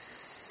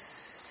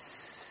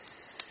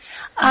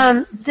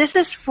This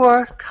is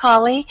for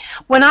Kali.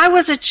 When I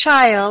was a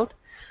child,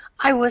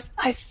 I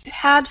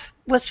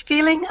was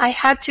feeling I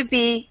had to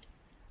be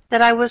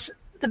that I was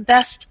the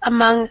best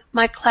among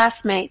my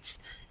classmates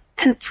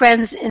and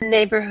friends in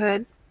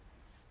neighborhood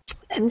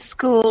and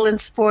school and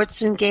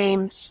sports and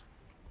games.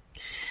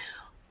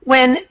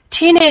 When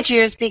teenage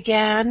years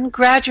began,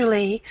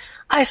 gradually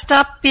I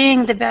stopped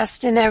being the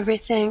best in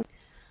everything.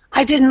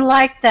 I didn't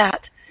like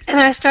that, and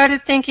I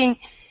started thinking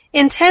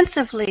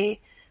intensively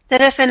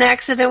that if an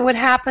accident would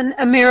happen,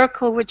 a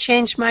miracle would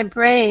change my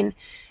brain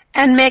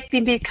and make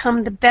me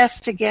become the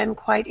best again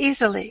quite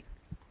easily.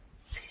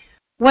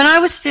 When I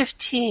was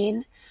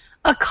 15,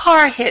 a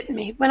car hit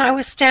me when I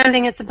was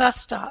standing at the bus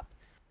stop.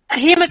 A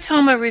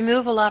hematoma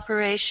removal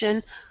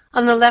operation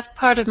on the left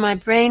part of my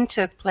brain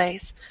took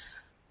place.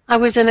 I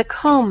was in a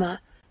coma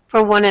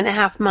for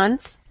 1.5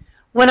 months.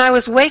 When I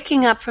was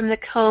waking up from the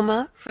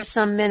coma for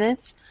some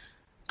minutes,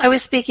 I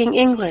was speaking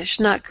English,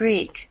 not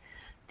Greek.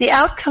 The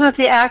outcome of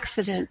the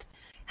accident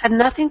had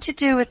nothing to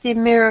do with the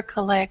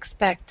miracle I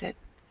expected.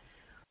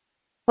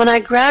 When I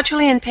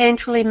gradually and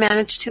painfully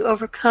managed to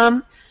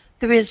overcome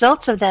the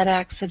results of that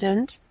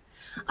accident,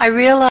 I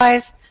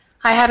realized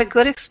I had a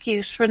good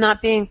excuse for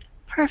not being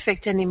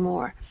perfect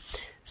anymore.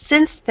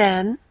 Since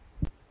then,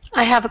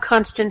 I have a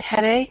constant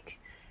headache,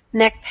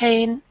 neck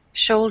pain,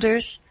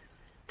 shoulders.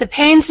 The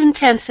pain's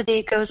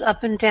intensity goes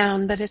up and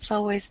down, but it's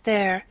always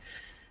there.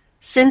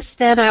 Since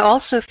then, I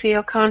also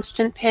feel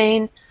constant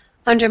pain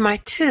under my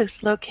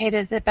tooth located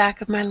at the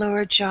back of my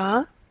lower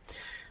jaw.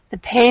 The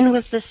pain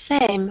was the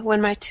same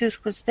when my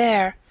tooth was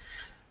there,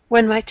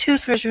 when my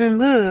tooth was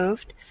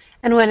removed,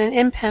 and when an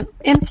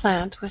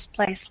implant was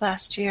placed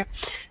last year.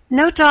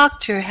 No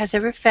doctor has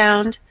ever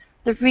found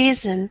the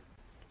reason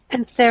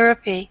and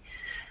therapy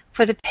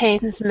for the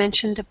pains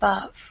mentioned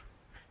above.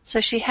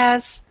 So she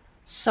has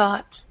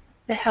sought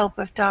the help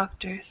of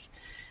doctors.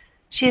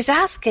 She's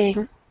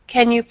asking,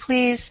 can you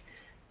please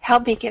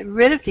help me get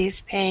rid of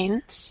these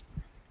pains?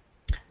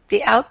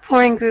 The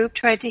outpouring group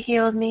tried to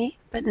heal me,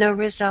 but no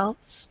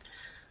results.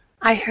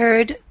 I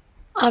heard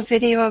a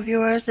video of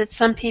yours that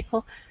some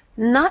people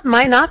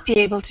might not be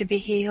able to be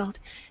healed.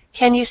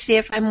 Can you see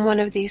if I'm one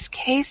of these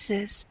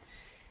cases?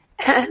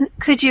 And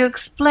could you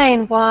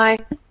explain why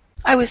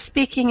I was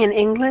speaking in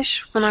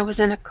English when I was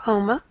in a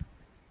coma?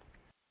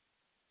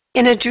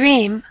 In a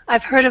dream,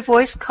 I've heard a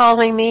voice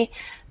calling me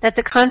that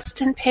the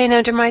constant pain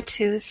under my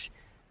tooth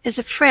is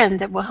a friend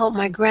that will help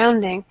my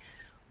grounding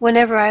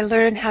whenever I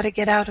learn how to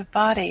get out of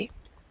body.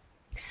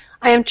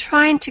 I am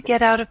trying to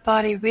get out of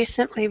body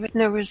recently with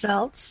no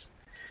results.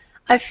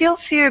 I feel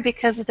fear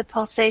because of the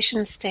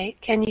pulsation state.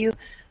 Can you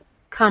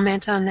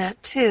comment on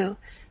that too?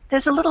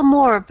 There's a little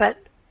more, but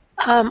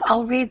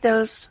I'll read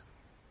those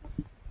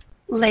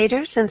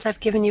later since I've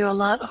given you a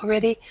lot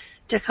already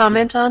to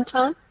comment on,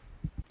 Tom.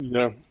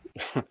 Yeah.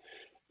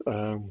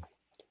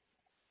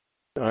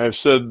 I've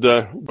said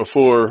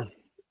before,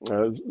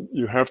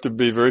 you have to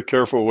be very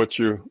careful what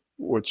you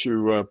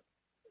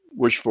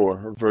wish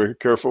for, or very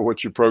careful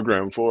what you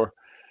program for.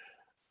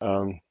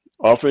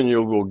 Often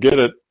you will get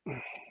it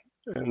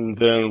and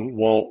then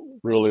won't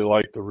really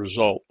like the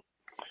result.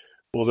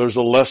 Well, there's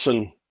a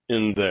lesson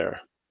in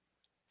there,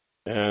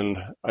 and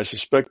I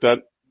suspect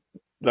that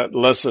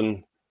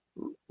lesson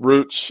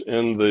roots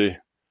in the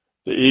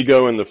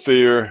ego and the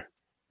fear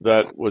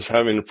that was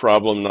having a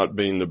problem not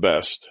being the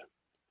best.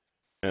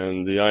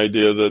 And the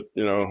idea that,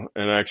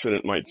 an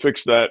accident might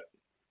fix that,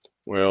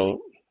 well,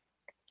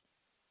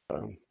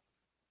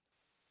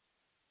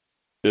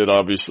 it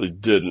obviously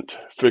didn't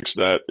fix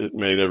that. It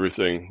made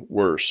everything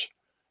worse.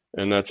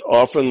 And that's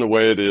often the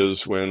way it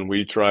is when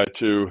we try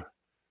to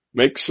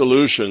make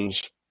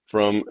solutions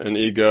from an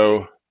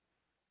egoic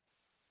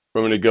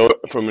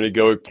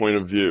point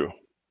of view.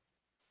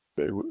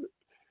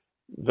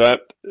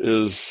 That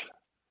is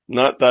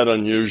not that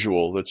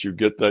unusual that you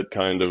get that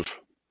kind of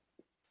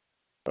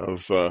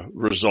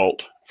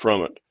result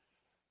from it.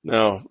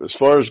 Now, as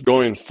far as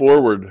going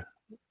forward,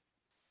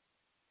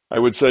 I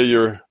would say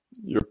your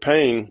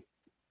pain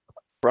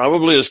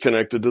probably is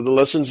connected to the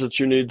lessons that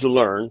you need to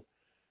learn,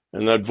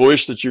 and that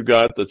voice that you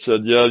got that said,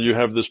 yeah, you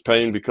have this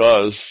pain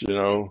because,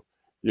 you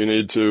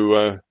need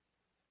to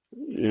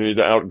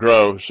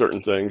outgrow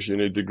certain things. You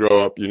need to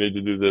grow up. You need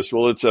to do this.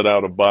 Well, it's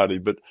out of body,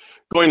 but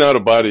going out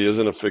of body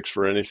isn't a fix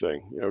for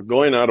anything.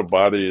 Going out of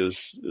body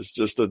is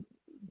just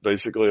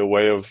basically a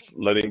way of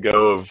letting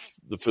go of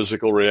the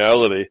physical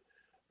reality,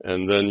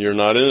 and then you're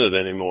not in it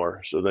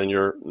anymore. So then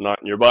you're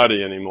not in your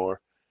body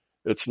anymore.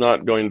 It's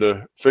not going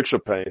to fix a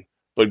pain,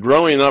 but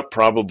growing up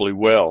probably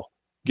will.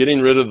 Getting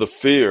rid of the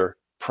fear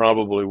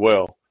probably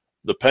will.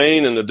 The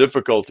pain and the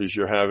difficulties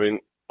you're having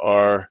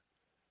are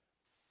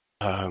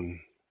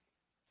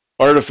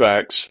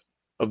artifacts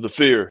of the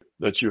fear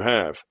that you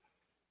have.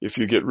 If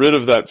you get rid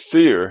of that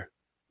fear,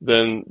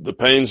 then the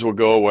pains will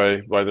go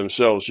away by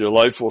themselves. Your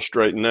life will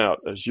straighten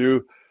out. As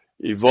you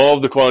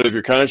evolve the quality of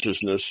your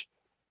consciousness,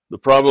 the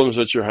problems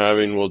that you're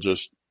having will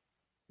just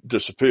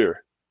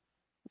disappear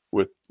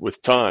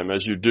with time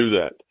as you do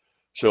that.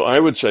 So I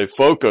would say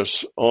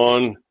focus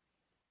on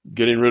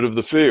getting rid of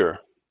the fear.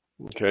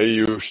 Okay,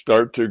 you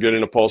start to get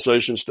in a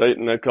pulsation state,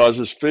 and that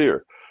causes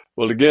fear.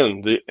 Well,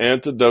 again, the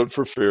antidote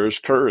for fear is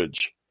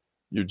courage.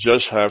 You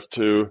just have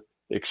to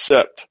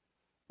accept.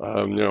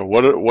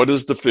 What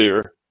is the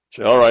fear?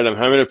 Say, all right, I'm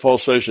having a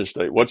pulsation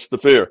state. What's the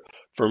fear?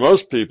 For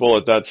most people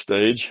at that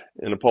stage,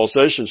 in a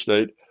pulsation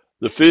state,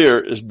 the fear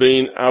is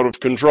being out of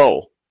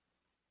control.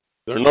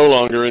 They're no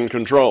longer in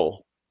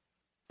control.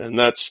 And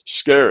that's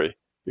scary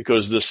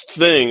because this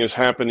thing is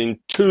happening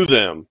to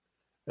them.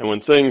 And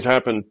when things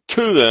happen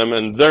to them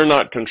and they're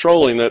not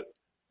controlling it,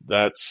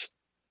 that's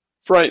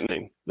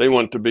frightening. They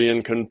want to be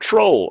in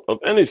control of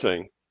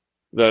anything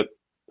that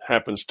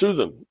happens to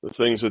them, the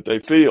things that they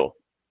feel.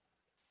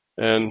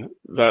 And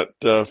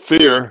that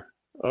fear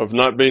of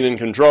not being in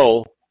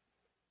control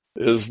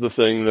is the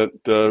thing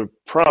that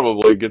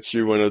probably gets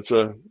you when it's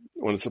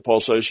a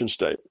pulsation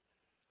state.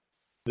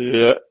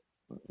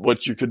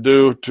 What you could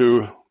do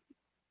to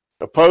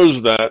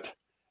oppose that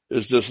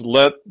is just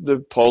let the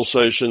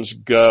pulsations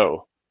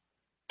go.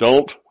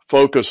 Don't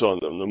focus on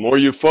them. The more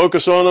you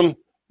focus on them,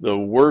 the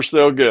worse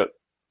they'll get,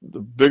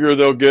 the bigger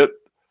they'll get.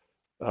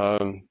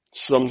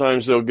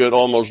 Sometimes they'll get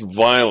almost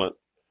violent.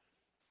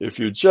 If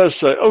you just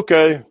say,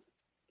 okay,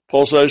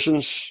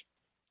 pulsations,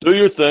 do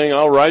your thing.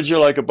 I'll ride you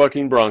like a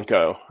bucking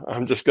bronco.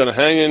 I'm just going to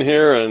hang in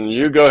here and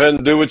you go ahead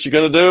and do what you're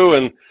going to do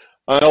and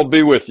I'll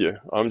be with you.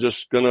 I'm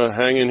just going to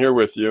hang in here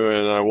with you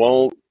and I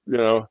won't,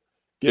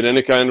 get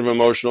any kind of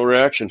emotional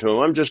reaction to them.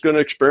 I'm just going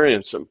to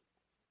experience them.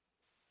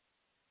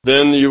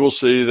 Then you will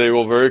see they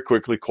will very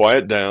quickly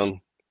quiet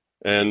down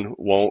and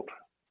won't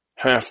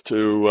have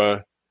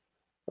to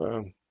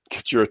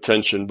get your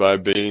attention by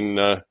being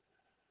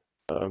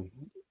so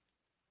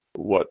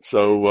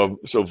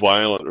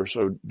violent or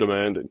so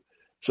demanding.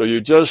 So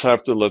you just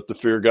have to let the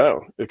fear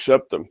go,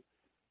 accept them.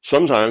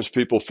 Sometimes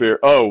people fear,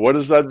 oh, what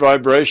is that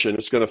vibration?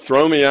 It's going to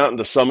throw me out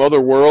into some other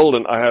world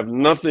and I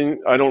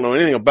don't know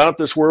anything about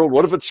this world.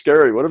 What if it's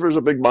scary? What if there's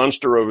a big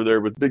monster over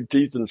there with big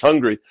teeth and's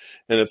hungry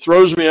and it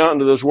throws me out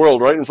into this world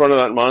right in front of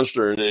that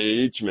monster and it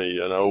eats me?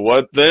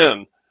 What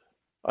then?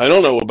 I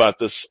don't know about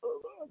this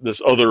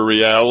other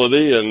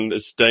reality and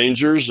its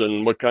dangers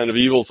and what kind of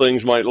evil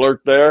things might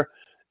lurk there.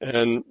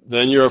 And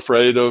then you're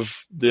afraid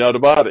of the out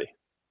of body.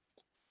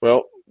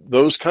 Well,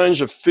 those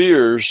kinds of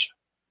fears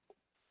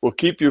will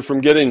keep you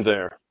from getting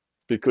there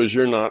because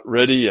you're not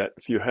ready yet.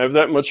 If you have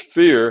that much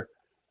fear,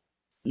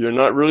 you're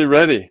not really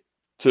ready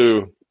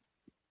to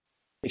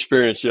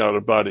experience the out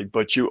of body,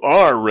 but you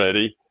are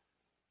ready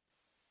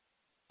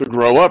to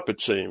grow up,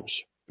 it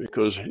seems,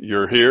 because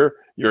you're here,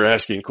 you're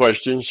asking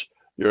questions,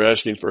 you're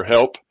asking for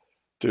help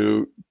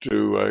to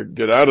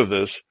get out of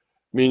this,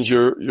 means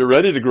you're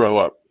ready to grow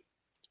up.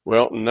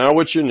 Well, now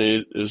what you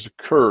need is the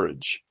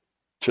courage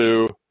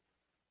to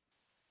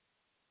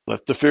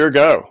let the fear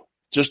go.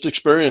 Just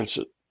experience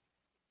it.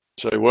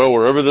 Say, well,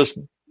 wherever this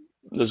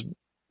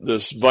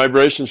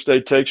vibration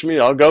state takes me,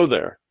 I'll go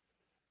there.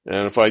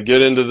 And if I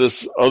get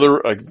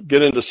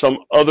into some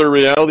other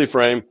reality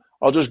frame,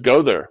 I'll just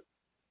go there.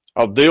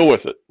 I'll deal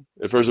with it.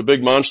 If there's a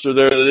big monster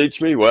there that eats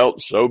me, well,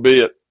 so be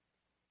it.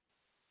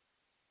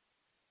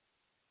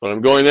 But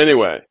I'm going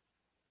anyway.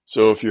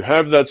 So if you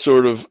have that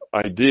sort of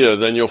idea,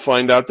 then you'll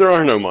find out there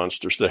are no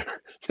monsters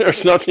there.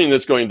 There's nothing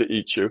that's going to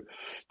eat you.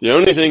 The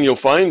only thing you'll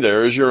find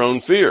there is your own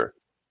fear.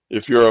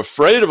 If you're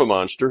afraid of a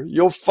monster,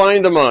 you'll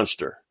find a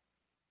monster.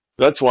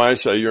 That's why I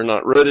say you're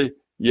not ready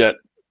yet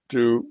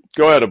to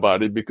go out of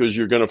body, because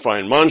you're going to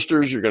find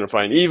monsters, you're going to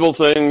find evil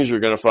things, you're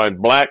going to find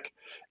black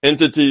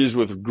entities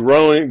with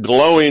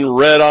glowing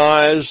red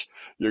eyes.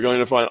 You're going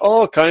to find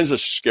all kinds of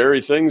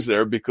scary things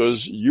there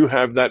because you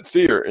have that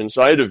fear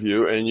inside of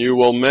you and you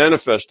will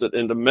manifest it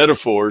into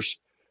metaphors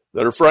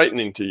that are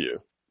frightening to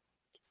you.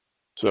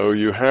 So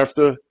you have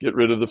to get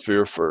rid of the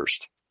fear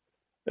first.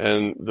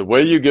 And the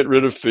way you get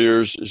rid of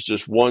fears is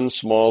just one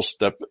small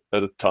step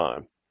at a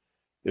time.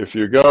 If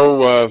you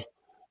go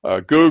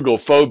Google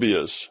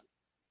phobias,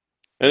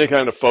 any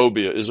kind of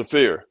phobia is a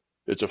fear.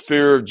 It's a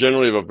fear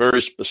generally of a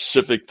very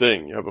specific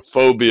thing. You have a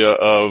phobia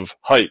of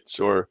heights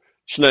or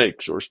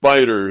snakes or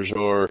spiders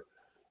or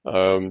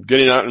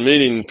getting out and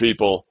meeting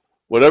people.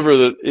 Whatever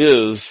that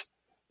is,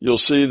 you'll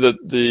see that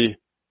the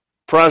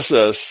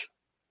process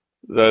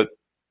that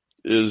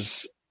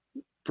is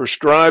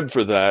prescribed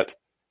for that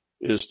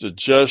is to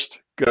just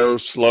go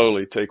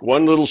slowly. Take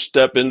one little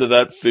step into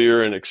that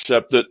fear and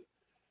accept it,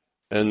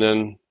 and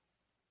then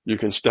you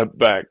can step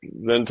back.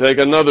 Then take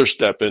another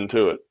step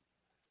into it,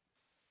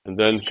 and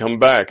then come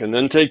back, and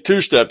then take 2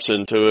 steps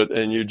into it,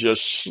 and you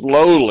just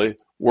slowly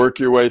work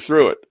your way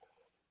through it.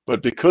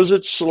 But because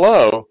it's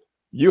slow,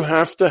 you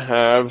have to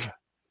have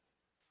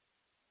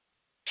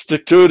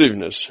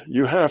stick-to-itiveness.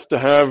 You have to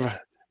have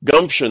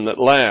gumption that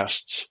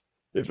lasts.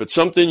 If it's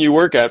something you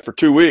work at for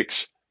 2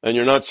 weeks and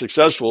you're not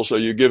successful, so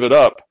you give it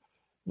up,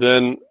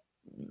 then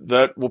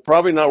that will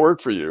probably not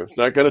work for you. It's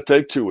not going to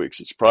take 2 weeks.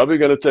 It's probably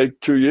going to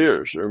take 2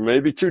 years or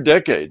maybe 2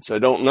 decades. I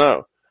don't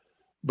know.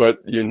 But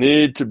you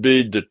need to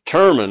be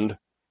determined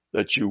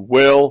that you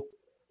will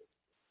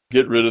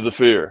get rid of the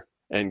fear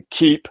and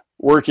keep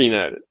working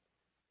at it.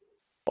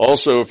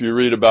 Also, if you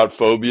read about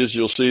phobias,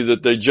 you'll see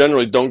that they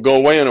generally don't go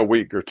away in a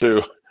week or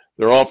two.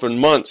 They're often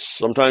months,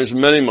 sometimes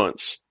many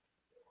months,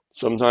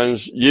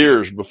 sometimes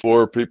years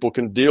before people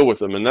can deal with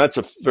them. And that's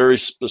a very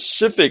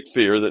specific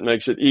fear that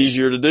makes it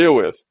easier to deal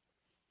with.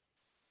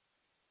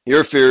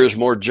 Your fear is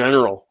more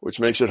general, which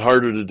makes it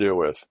harder to deal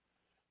with.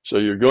 So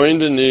you're going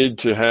to need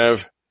to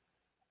have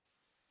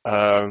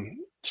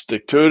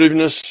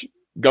stick-to-itiveness,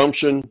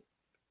 gumption,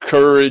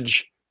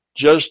 courage,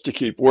 just to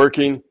keep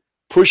working,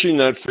 pushing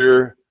that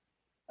fear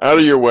out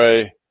of your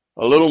way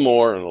a little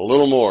more and a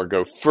little more.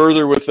 Go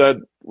further with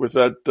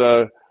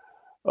that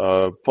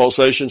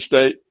pulsation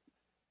state.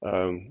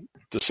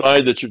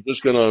 Decide that you're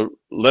just going to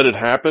let it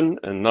happen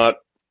and not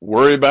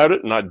worry about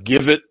it, not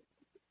give it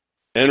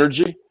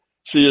energy.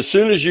 See, as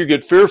soon as you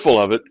get fearful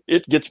of it,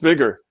 it gets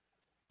bigger.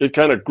 It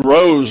kind of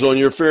grows on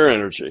your fear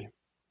energy.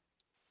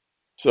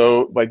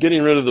 So by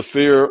getting rid of the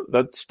fear,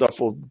 that stuff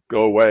will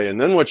go away.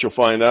 And then what you'll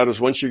find out is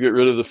once you get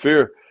rid of the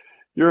fear,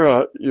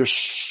 you're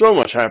so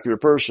much happier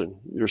person.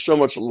 You're so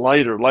much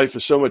lighter. Life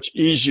is so much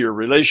easier.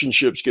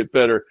 Relationships get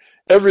better.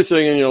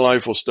 Everything in your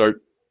life will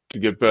start to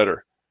get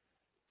better.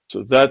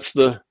 So that's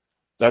the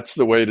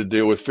way to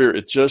deal with fear.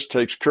 It just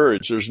takes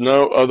courage. There's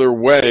no other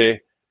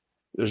way.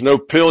 There's no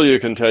pill you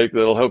can take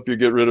that'll help you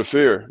get rid of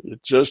fear.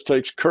 It just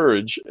takes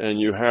courage, and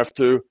you have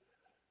to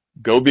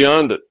go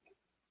beyond it.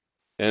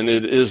 And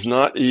it is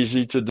not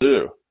easy to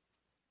do.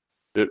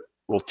 It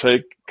will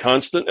take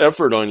constant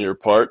effort on your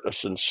part, a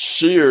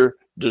sincere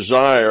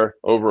desire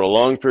over a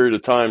long period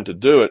of time to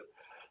do it.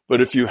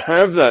 But if you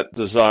have that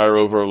desire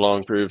over a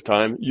long period of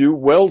time, you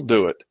will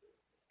do it.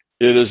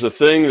 It is a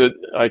thing that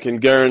I can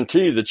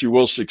guarantee that you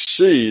will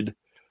succeed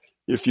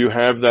if you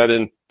have that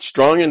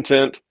strong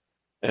intent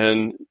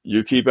and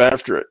you keep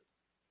after it.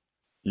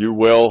 You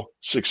will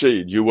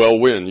succeed. You will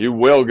win. You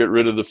will get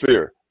rid of the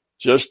fear.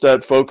 Just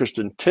that focused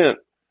intent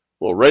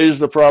will raise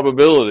the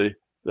probability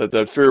that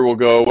that fear will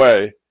go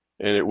away,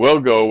 and it will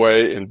go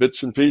away in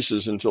bits and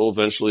pieces until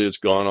eventually it's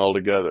gone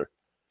altogether.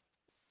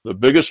 The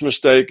biggest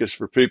mistake is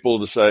for people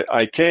to say,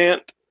 I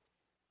can't,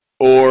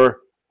 or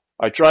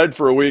I tried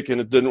for a week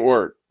and it didn't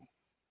work.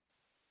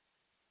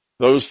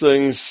 Those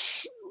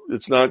things,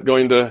 it's not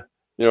going to,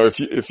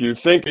 if you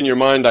think in your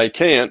mind, I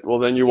can't, well,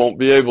 then you won't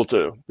be able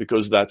to,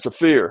 because that's a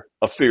fear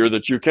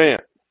that you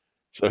can't.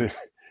 So,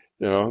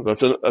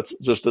 that's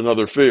just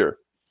another fear.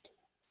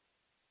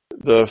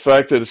 The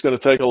fact that it's going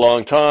to take a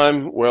long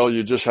time, well,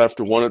 you just have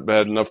to want it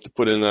bad enough to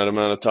put in that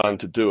amount of time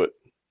to do it.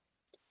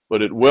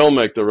 But it will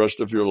make the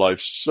rest of your life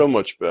so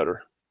much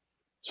better.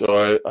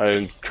 So I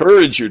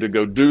encourage you to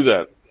go do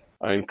that.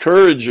 I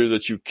encourage you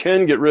that you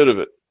can get rid of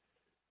it.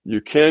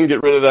 You can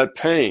get rid of that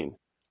pain.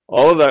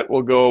 All of that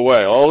will go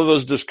away. All of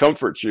those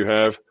discomforts you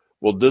have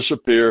will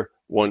disappear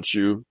once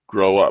you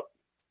grow up.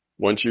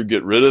 Once you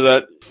get rid of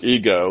that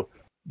ego,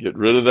 get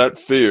rid of that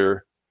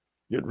fear,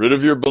 get rid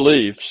of your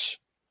beliefs,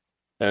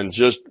 and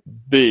just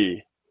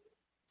be,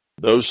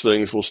 those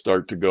things will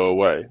start to go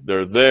away.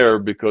 They're there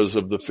because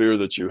of the fear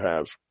that you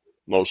have,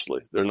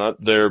 mostly. They're not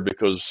there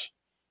because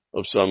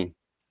of some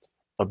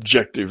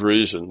objective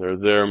reason. They're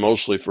there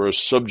mostly for a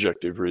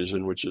subjective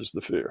reason, which is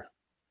the fear.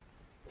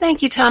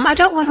 Thank you, Tom. I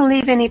don't want to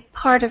leave any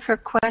part of her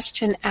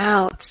question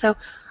out, so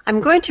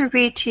I'm going to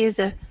read to you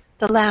the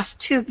last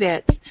two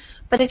bits.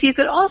 But if you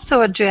could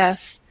also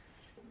address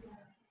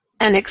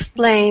and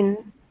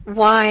explain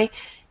why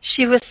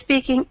she was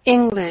speaking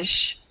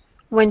English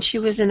when she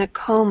was in a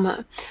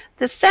coma.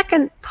 The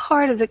second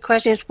part of the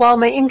question is, while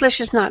my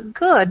English is not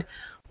good,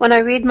 when I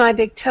read My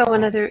Big Toe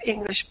and other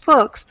English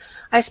books,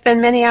 I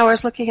spend many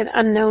hours looking at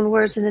unknown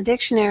words in the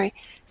dictionary.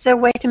 Is there a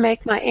way to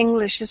make my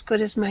English as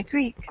good as my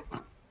Greek?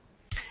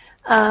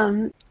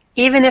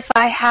 Even if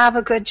I have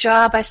a good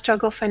job, I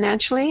struggle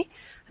financially.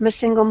 I'm a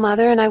single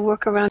mother and I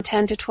work around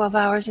 10 to 12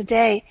 hours a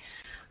day.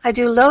 I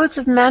do loads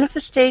of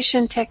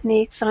manifestation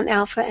techniques on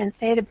alpha and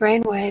theta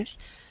brainwaves,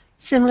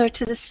 similar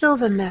to the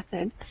Silva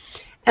method,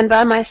 and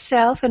by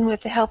myself and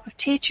with the help of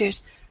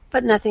teachers,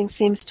 but nothing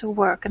seems to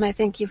work, and I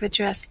think you've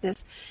addressed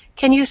this.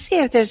 Can you see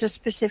if there's a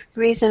specific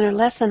reason or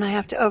lesson I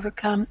have to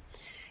overcome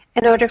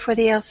in order for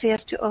the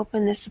LCS to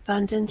open this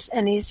abundance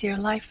and easier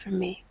life for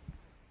me?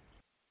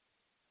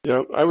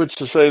 Yeah, I would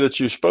say that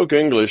you spoke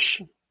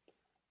English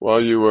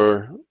while you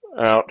were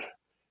out,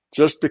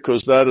 just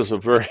because that is a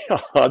very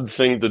odd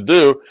thing to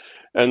do,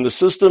 and the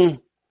system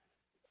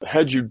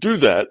had you do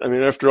that. I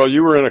mean, after all,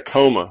 you were in a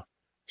coma,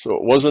 so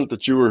it wasn't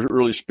that you were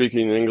really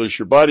speaking English.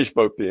 Your body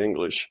spoke the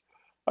English.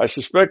 I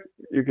suspect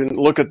you can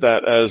look at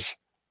that as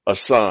a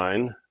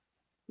sign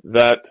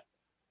that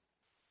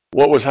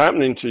what was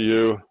happening to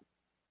you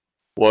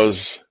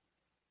was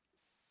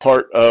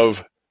part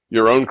of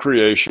your own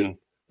creation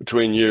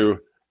between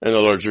you and the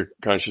larger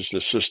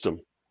consciousness system.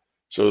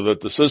 So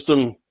that the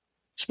system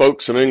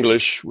spoke some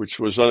English, which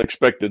was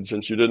unexpected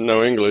since you didn't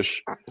know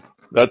English.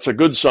 That's a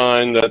good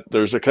sign that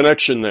there's a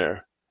connection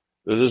there.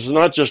 This is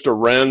not just a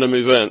random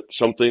event,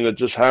 something that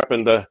just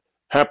happened to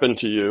happen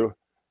to you,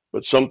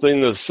 but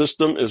something the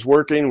system is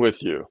working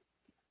with you.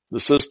 The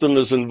system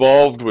is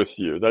involved with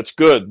you. That's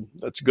good.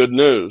 That's good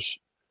news.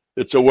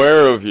 It's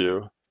aware of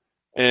you.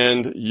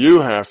 and you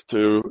have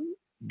to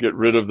get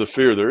rid of the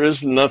fear. There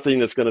is nothing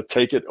that's going to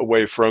take it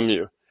away from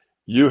you.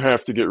 You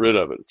have to get rid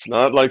of it. It's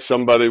not like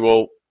somebody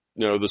will,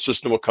 the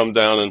system will come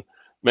down and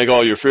make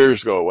all your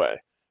fears go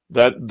away.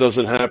 That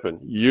doesn't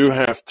happen. You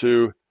have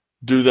to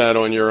do that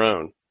on your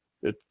own.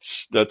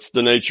 That's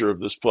the nature of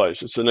this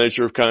place. It's the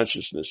nature of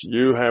consciousness.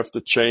 You have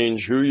to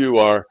change who you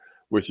are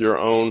with your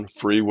own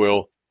free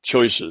will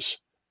choices.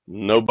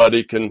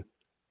 Nobody can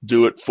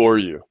do it for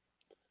you.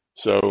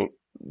 So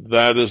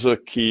that is a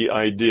key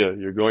idea.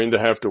 You're going to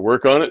have to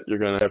work on it. You're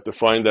going to have to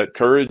find that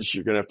courage.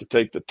 You're going to have to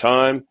take the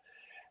time.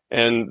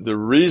 And the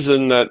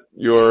reason that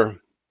your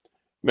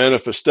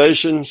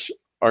manifestations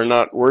are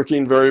not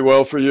working very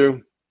well for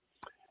you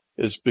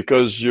is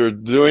because you're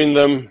doing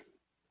them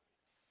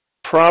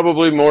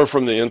probably more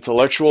from the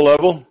intellectual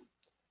level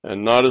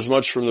and not as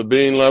much from the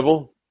being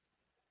level.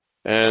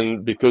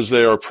 And because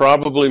they are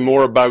probably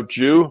more about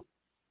you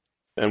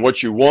and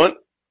what you want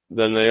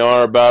than they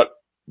are about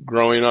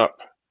growing up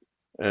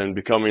and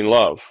becoming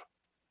love.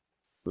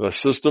 The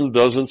system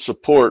doesn't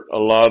support a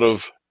lot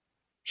of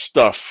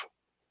stuff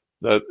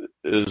that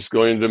is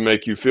going to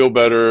make you feel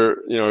better,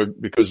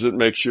 because it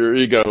makes your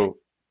ego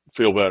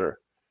feel better.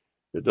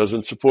 It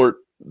doesn't support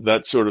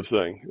that sort of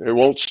thing. It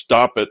won't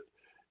stop it.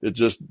 It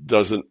just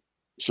doesn't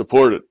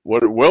support it.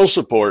 What it will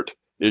support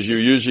is you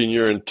using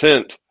your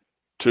intent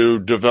to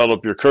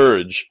develop your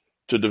courage,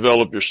 to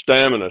develop your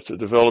stamina, to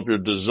develop your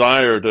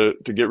desire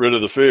to get rid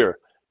of the fear.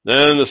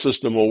 Then the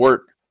system will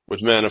work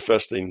with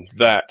manifesting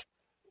that.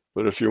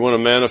 But if you want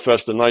to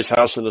manifest a nice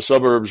house in the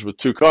suburbs with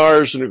 2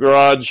 cars in the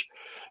garage,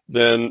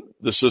 then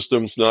the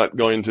system's not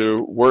going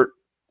to work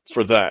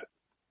for that.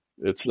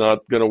 It's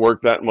not going to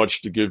work that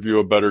much to give you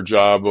a better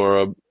job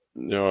or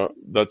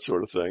that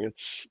sort of thing.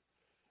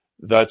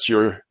 That's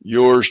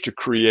yours to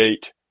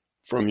create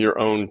from your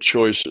own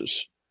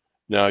choices.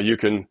 Now you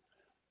can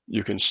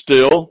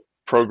still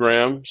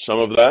program some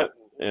of that,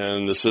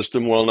 and the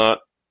system will not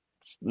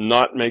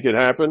make it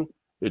happen.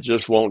 It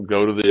just won't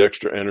go to the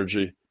extra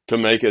energy to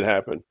make it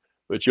happen.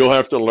 But you'll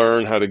have to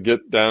learn how to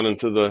get down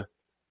into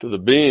the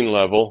being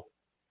level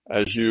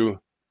as you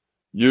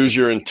use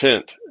your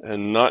intent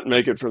and not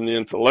make it from the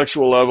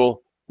intellectual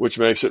level, which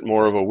makes it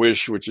more of a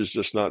wish, which is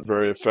just not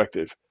very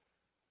effective.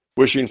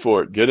 Wishing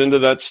for it. Get into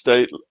that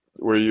state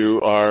where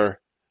you are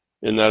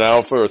in that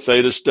alpha or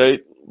theta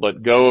state.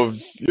 Let go of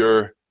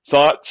your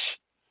thoughts.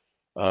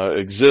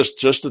 Exist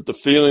just at the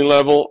feeling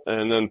level,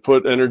 and then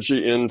put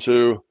energy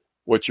into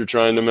what you're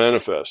trying to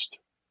manifest.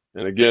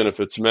 And again, if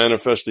it's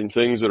manifesting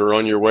things that are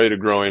on your way to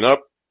growing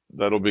up,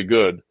 that'll be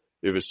good.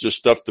 If it's just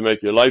stuff to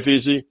make your life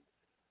easy,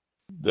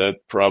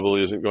 that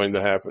probably isn't going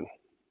to happen.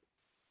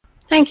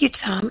 Thank you,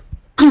 Tom.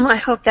 I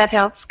hope that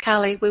helps.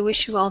 Callie, we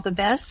wish you all the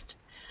best.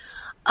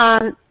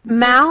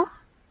 Mal,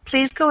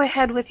 please go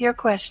ahead with your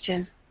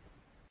question.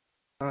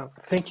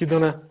 Thank you,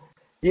 Donna.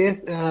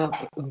 Yes,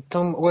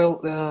 Tom, well,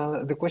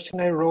 the question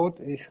I wrote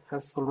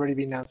has already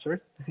been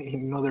answered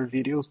in other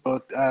videos,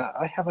 but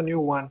I have a new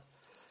one.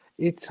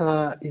 It's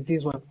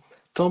this one.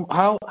 Tom,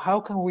 how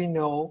can we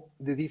know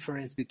the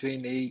difference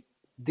between a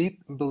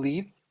deep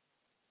belief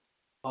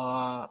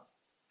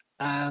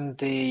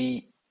and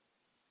a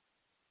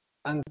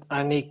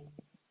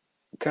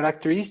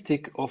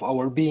characteristic of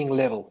our being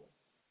level?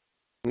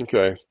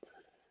 Okay.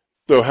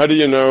 So how do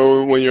you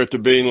know when you're at the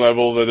being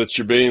level that it's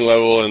your being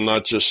level and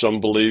not just some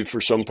belief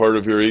or some part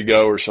of your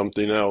ego or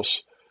something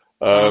else?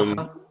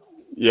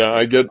 Yeah,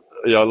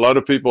 a lot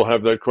of people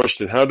have that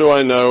question. How do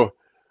I know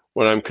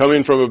when I'm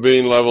coming from a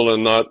being level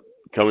and not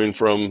coming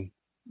from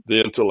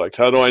the intellect?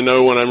 How do I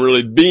know when I'm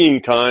really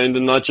being kind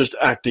and not just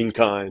acting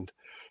kind?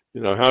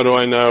 How do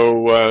I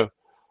know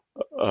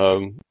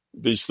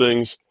these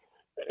things?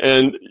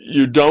 And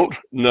you don't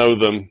know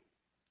them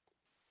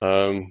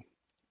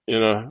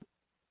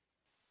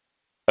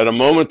at a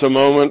moment to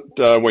moment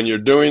when you're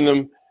doing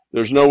them.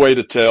 There's no way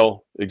to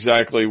tell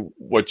exactly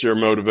what your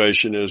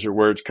motivation is or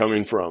where it's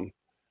coming from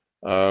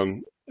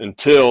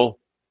until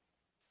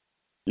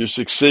you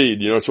succeed.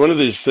 It's one of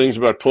these things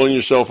about pulling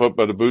yourself up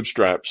by the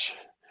bootstraps.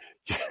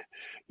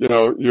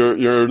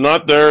 You're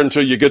not there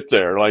until you get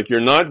there. Like,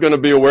 you're not going to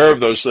be aware of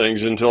those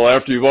things until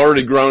after you've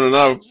already grown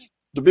enough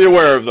to be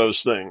aware of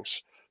those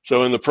things.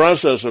 So in the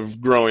process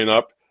of growing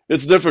up,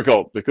 it's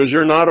difficult because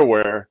you're not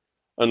aware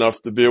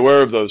enough to be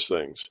aware of those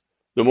things.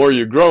 The more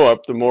you grow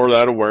up, the more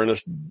that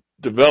awareness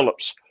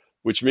develops,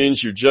 which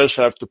means you just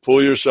have to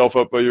pull yourself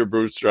up by your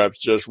bootstraps,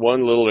 just one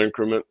little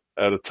increment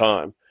at a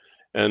time.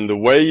 And the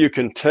way you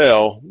can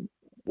tell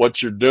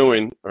what you're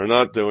doing or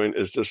not doing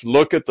is just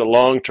look at the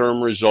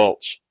long-term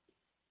results.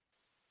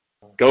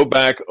 Go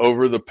back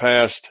over the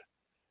past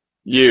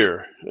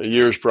year. A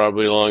year is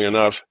probably long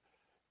enough,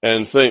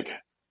 and think,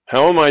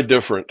 how am I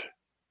different?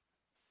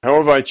 How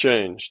have I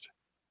changed?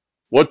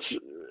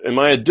 Am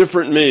I a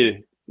different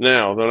me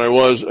now than I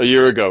was a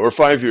year ago or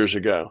 5 years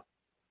ago?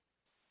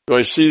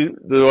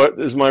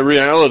 Is my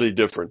reality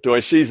different? Do I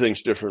see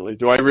things differently?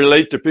 Do I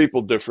relate to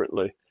people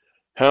differently?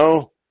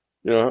 How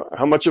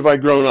much have I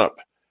grown up?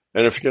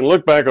 And if you can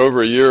look back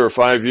over a year or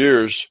 5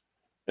 years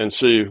and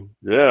see,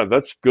 yeah,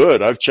 that's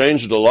good. I've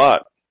changed a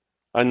lot.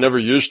 I never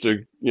used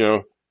to,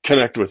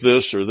 connect with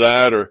this or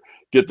that or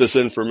get this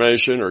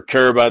information or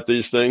care about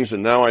these things,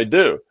 and now I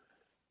do.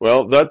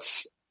 Well,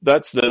 that's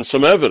then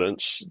some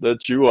evidence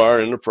that you are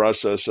in the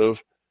process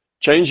of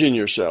changing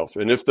yourself.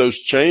 And if those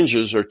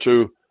changes are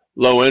too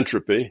low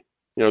entropy,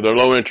 they're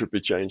low entropy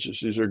changes.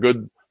 These are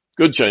good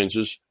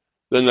changes.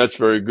 Then that's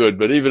very good.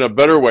 But even a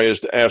better way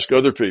is to ask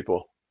other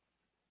people.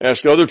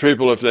 Ask other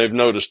people if they've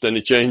noticed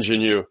any change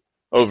in you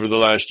over the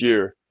last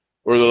year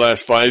or the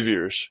last 5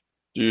 years.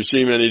 Do you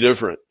seem any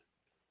different?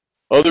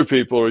 Other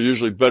people are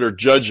usually better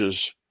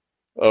judges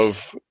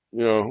of,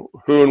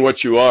 who and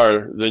what you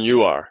are than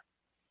you are.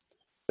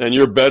 And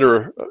you're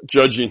better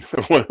judging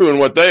who and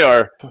what they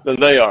are than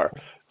they are,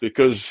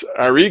 because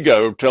our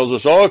ego tells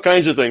us all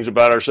kinds of things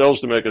about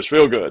ourselves to make us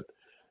feel good,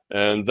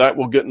 and that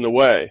will get in the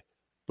way.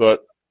 But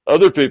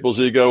other people's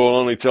ego will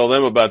only tell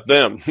them about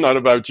them, not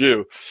about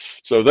you.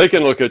 So they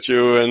can look at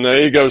you and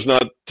the ego's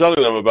not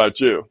telling them about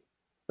you,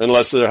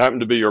 unless they happen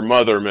to be your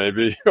mother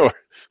maybe,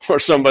 or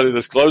somebody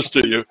that's close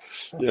to you,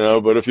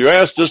 But if you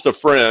ask just a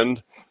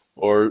friend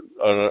or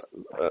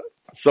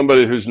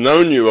somebody who's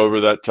known you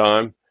over that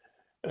time,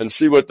 and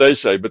see what they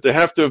say, but they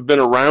have to have been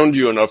around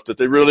you enough that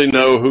they really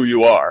know who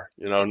you are,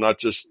 not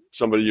just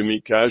somebody you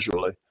meet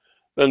casually.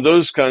 Then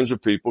those kinds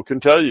of people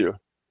can tell you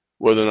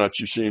whether or not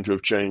you seem to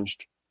have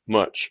changed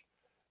much.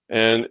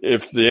 And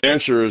if the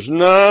answer is,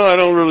 no, I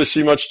don't really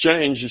see much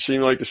change, you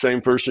seem like the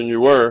same person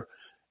you were,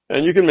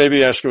 and you can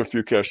maybe ask them a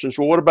few questions.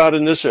 Well, what about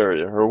in this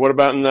area? Or what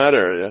about in that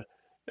area?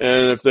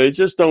 And if they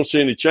just don't see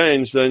any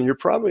change, then you're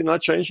probably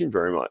not changing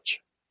very much.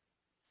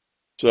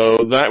 So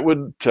that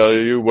would tell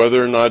you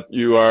whether or not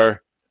you are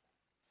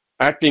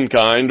acting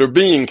kind or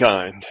being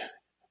kind.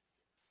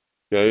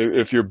 Okay,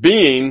 if you're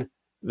being,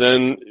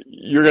 then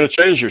you're going to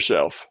change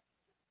yourself.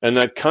 And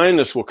that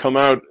kindness will come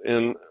out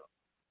in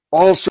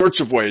all sorts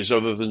of ways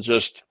other than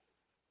just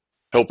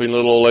helping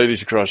little old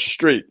ladies across the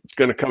street. It's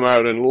going to come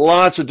out in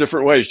lots of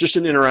different ways, just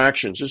in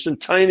interactions, just in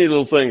tiny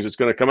little things. It's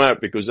going to come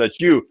out because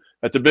that's you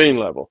at the being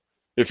level.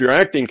 If you're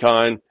acting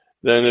kind,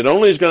 then it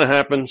only is going to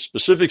happen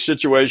specific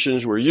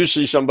situations where you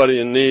see somebody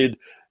in need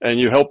and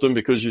you help them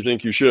because you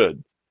think you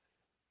should.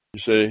 You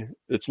see,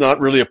 it's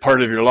not really a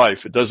part of your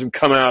life. It doesn't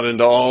come out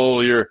into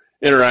all your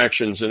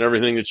interactions and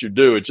everything that you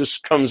do. It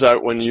just comes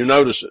out when you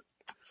notice it.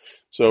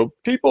 So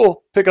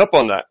people pick up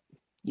on that.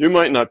 You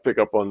might not pick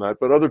up on that,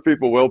 but other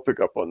people will pick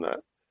up on that.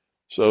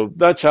 So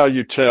that's how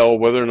you tell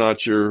whether or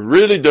not you're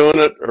really doing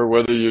it or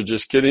whether you're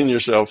just kidding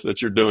yourself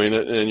that you're doing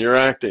it and you're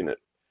acting it.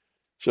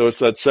 So it's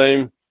that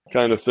same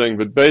kind of thing,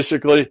 but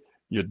basically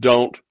you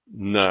don't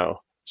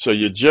know. So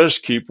you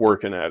just keep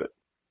working at it,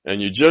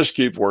 and you just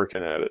keep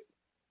working at it.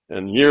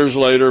 And years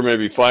later,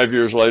 maybe 5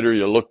 years later,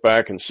 you look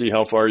back and see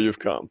how far you've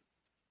come.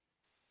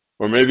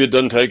 Or maybe it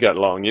doesn't take that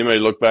long. You may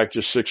look back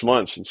just 6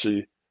 months and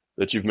see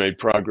that you've made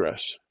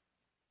progress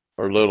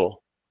or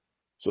little.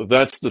 So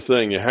that's the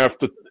thing. You have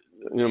to,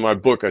 my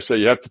book, I say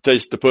you have to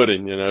taste the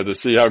pudding, to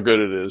see how good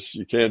it is.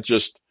 You can't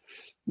just,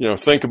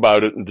 think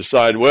about it and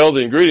decide, well,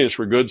 the ingredients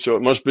were good, so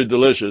it must be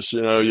delicious.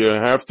 You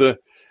have to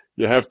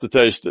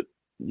taste it.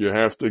 You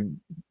have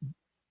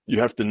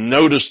to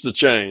notice the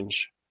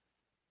change.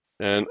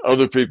 And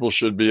other people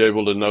should be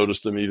able to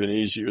notice them even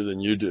easier than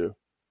you do.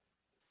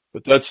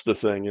 But that's the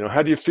thing,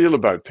 how do you feel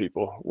about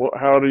people?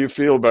 How do you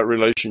feel about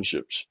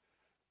relationships?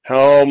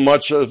 How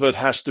much of it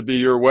has to be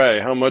your way?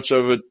 How much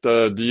of it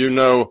do you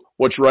know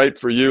what's right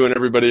for you and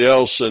everybody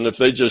else? And if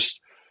they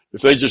just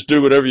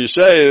do whatever you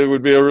say, it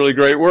would be a really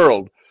great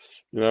world.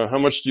 How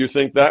much do you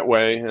think that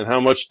way? And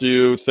how much do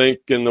you think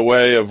in the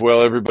way of,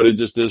 well, everybody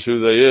just is who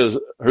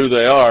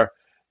they are,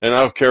 and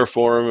I'll care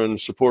for them and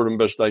support them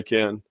best I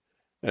can.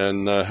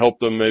 And help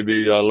them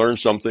maybe learn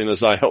something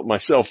as I help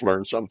myself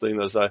learn something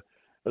as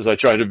I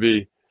try to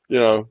be,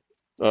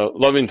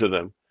 loving to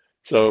them.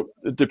 So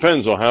it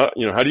depends on how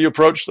do you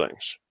approach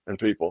things and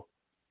people.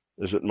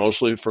 Is it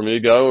mostly from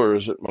ego or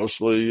is it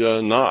mostly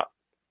not?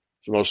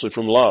 It's mostly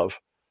from love.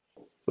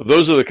 So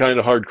those are the kind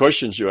of hard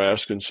questions you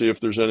ask and see if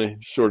there's any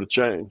sort of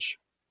change.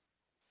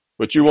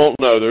 But you won't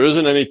know. There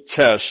isn't any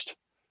test.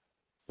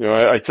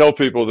 I tell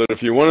people that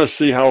if you want to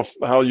see how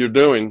you're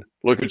doing,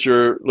 look at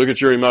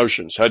your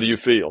emotions. How do you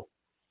feel?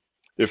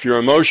 If your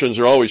emotions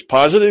are always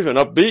positive and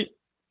upbeat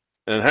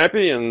and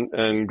happy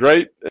and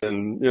great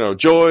and,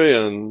 joy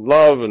and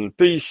love and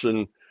peace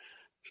and,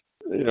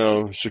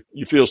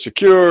 you feel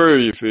secure,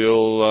 you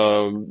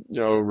feel,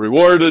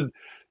 rewarded,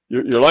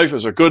 your life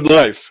is a good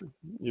life.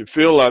 You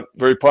feel that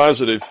very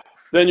positive,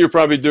 then you're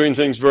probably doing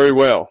things very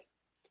well.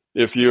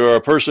 If you're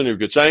a person who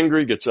gets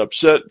angry, gets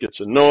upset, gets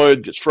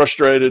annoyed, gets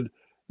frustrated,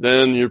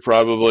 then you're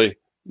probably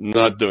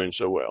not doing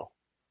so well.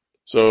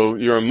 So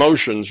your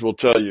emotions will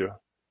tell you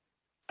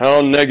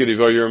how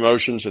negative are your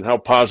emotions and how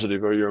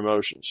positive are your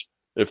emotions.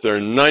 If they're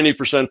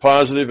 90%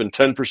 positive and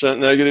 10%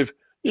 negative,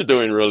 you're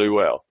doing really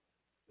well.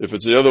 If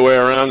it's the other way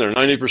around, they're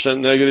 90%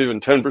 negative and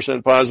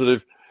 10%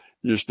 positive,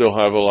 you still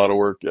have a lot of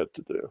work yet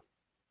to do.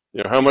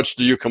 How much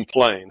do you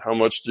complain? How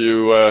much do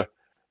you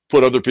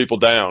put other people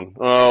down.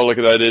 Oh, look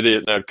at that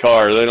idiot in that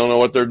car. They don't know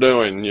what they're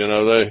doing.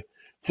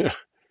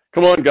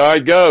 Come on, guy,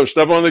 go.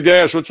 Step on the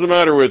gas. What's the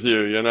matter with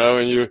you?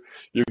 And you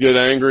get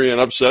angry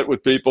and upset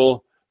with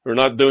people who are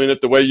not doing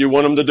it the way you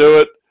want them to do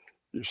it.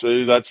 You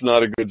see, that's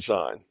not a good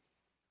sign.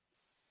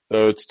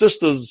 So it's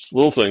just those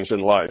little things in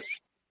life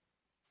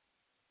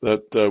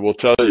that will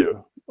tell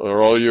you,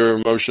 are all your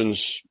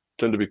emotions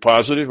tend to be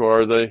positive,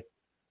 or are they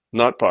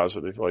not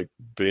positive, like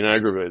being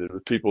aggravated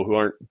with people who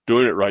aren't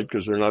doing it right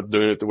because they're not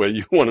doing it the way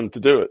you want them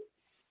to do it.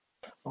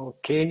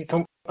 Okay,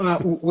 Tom,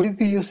 would it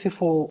be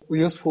useful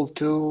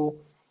to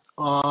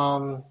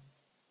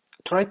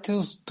try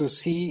to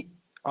see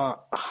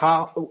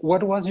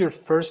what was your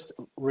first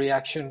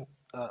reaction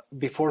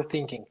before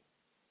thinking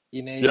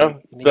in a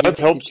that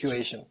helps.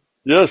 situation?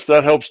 Yes,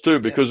 that helps too,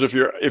 because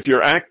if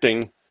you're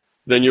acting,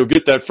 then you'll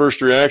get that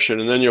first reaction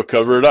and then you'll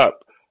cover it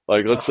up.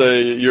 Like, let's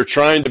say you're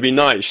trying to be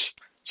nice,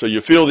 so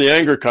you feel the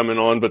anger coming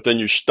on, but then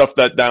you stuff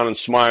that down and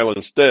smile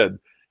instead.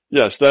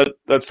 Yes,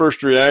 that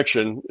first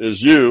reaction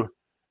is you,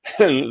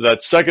 and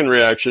that second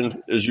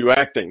reaction is you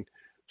acting.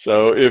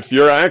 So if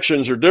your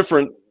actions are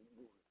different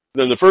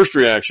than the first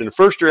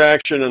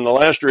reaction and the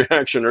last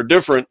reaction are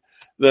different,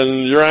 then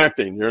you're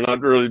acting. You're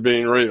not really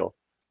being real.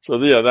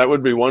 So yeah, that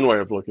would be one way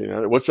of looking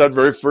at it. What's that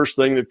very first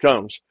thing that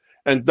comes?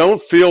 And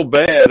don't feel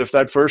bad if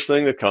that first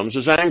thing that comes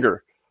is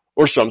anger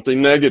or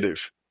something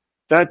negative.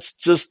 That's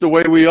just the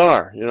way we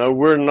are.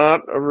 We're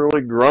not a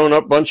really grown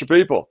up bunch of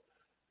people.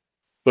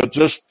 But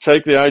just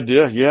take the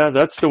idea, yeah,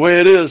 that's the way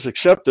it is.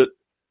 Accept it.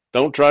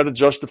 Don't try to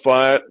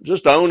justify it.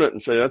 Just own it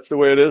and say, that's the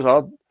way it is.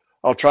 I'll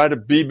try to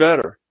be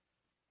better.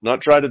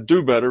 Not try to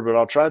do better, but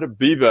I'll try to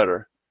be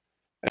better.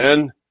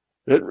 And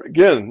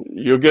again,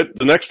 you'll get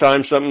the next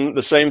time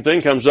the same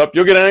thing comes up,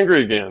 you'll get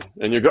angry again.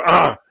 And you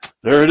go,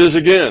 there it is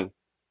again.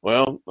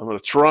 Well, I'm going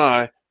to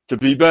try to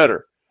be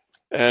better.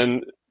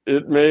 And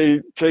it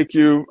may take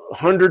you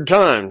 100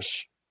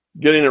 times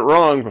getting it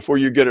wrong before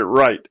you get it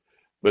right.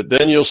 But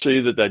then you'll see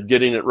that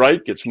getting it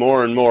right gets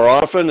more and more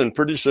often, and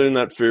pretty soon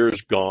that fear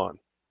is gone.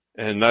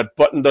 And that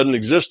button doesn't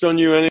exist on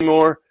you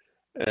anymore,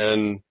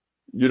 and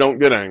you don't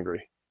get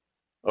angry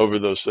over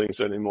those things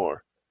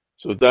anymore.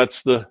 So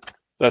that's the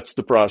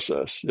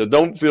process.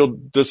 Don't feel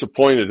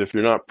disappointed if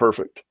you're not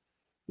perfect.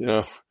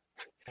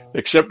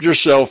 Accept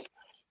yourself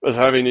as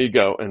having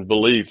ego and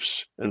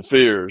beliefs and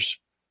fears,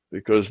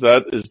 because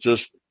that is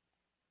just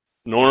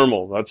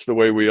normal. That's the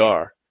way we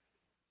are.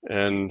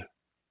 And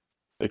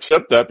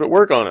accept that, but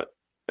work on it.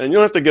 And you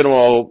don't have to get them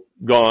all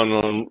gone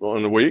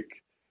on a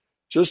week.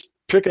 Just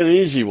pick an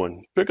easy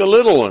one. Pick a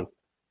little one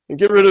and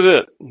get rid of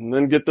it, and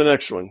then get the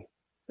next one.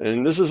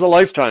 And this is a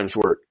lifetime's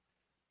work.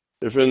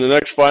 If in the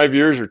next 5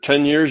 years or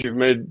 10 years you've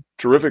made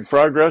terrific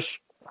progress,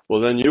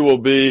 well, then you will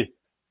be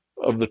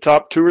of the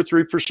top 2 or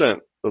 3%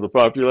 of the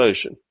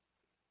population.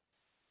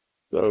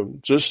 So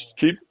just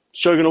keep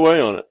chugging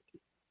away on it.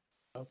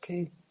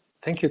 Okay.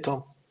 Thank you,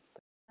 Tom.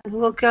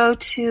 We'll go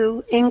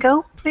to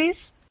Ingo,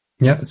 please.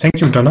 Yeah, thank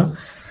you, Donna.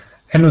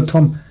 Hello,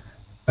 Tom.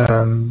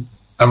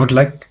 I would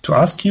like to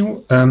ask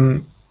you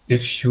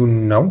if you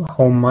know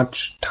how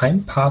much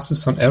time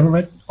passes on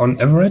average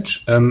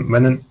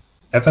when an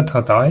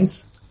avatar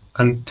dies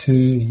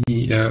until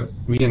he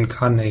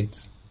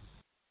reincarnates.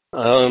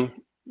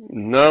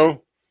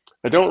 No,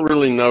 I don't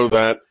really know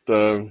that.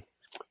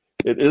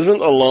 It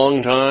isn't a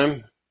long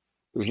time.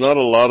 There's not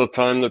a lot of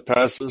time that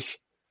passes.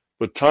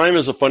 But time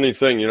is a funny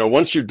thing.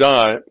 Once you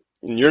die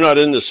and you're not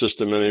in the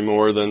system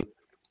anymore, then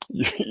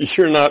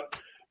you're not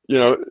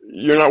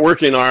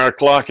working our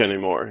clock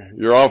anymore.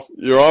 You're off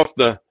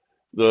the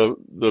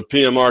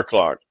PMR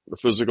clock, the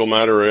physical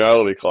matter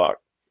reality clock.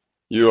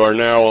 You are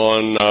now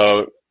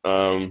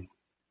on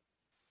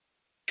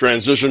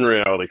transition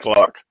reality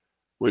clock,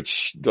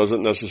 which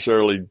doesn't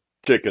necessarily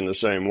tick in the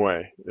same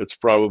way. It's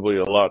probably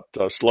a lot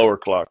slower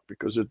clock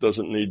because it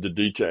doesn't need the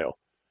detail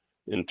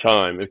in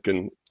time. It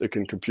can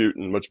compute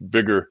in much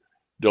bigger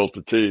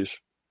delta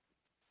T's.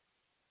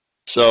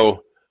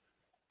 So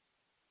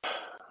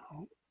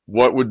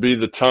what would be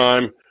the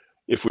time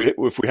if we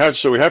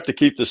have to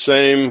keep the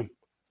same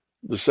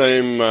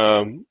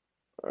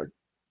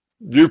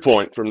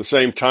viewpoint from the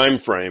same time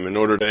frame in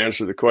order to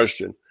answer the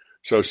question.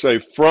 So say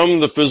from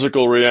the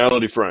physical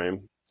reality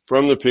frame,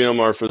 from the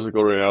PMR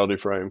physical reality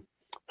frame,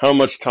 how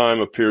much time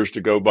appears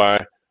to go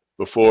by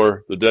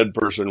before the dead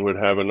person would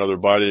have another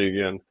body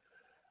again?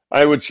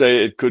 I would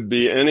say it could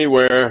be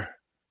anywhere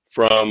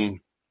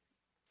from,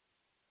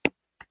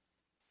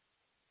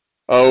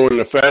 in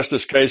the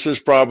fastest cases,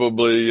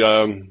 probably,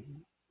 the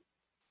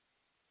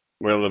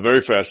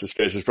very fastest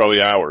case is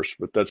probably hours,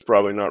 but that's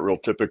probably not real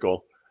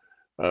typical.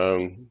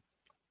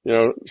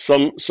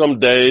 Some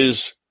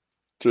days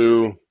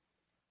to,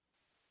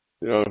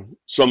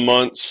 some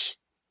months.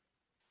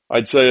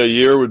 I'd say a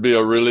year would be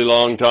a really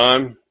long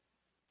time.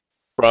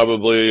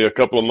 Probably a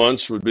couple of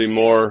months would be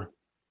more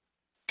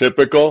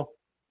typical.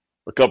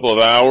 A couple of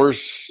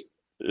hours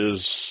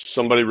is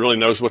somebody really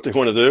knows what they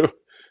want to do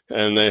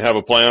and they have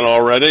a plan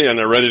already and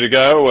they're ready to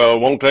go. Well,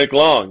 it won't take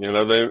long.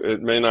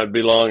 It may not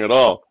be long at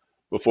all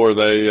before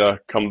they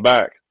come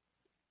back.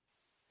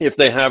 If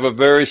they have a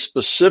very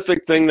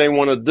specific thing they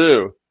want to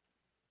do,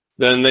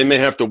 then they may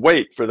have to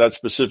wait for that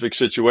specific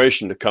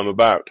situation to come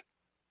about.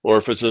 Or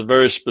if it's a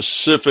very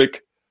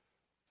specific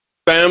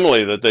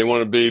family that they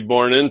want to be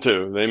born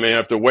into, they may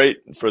have to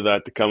wait for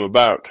that to come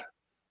about.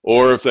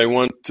 Or if they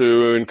want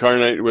to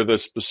incarnate with a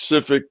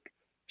specific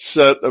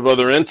set of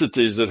other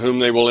entities that whom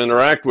they will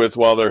interact with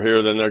while they're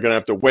here, then they're going to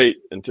have to wait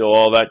until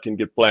all that can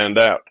get planned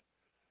out.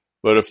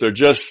 But if they're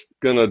just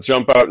going to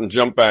jump out and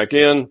jump back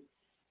in,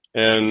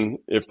 and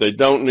if they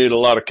don't need a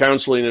lot of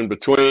counseling in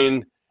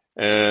between,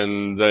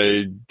 and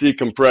they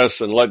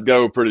decompress and let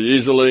go pretty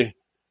easily,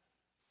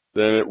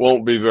 then it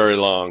won't be very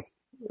long.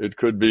 It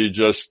could be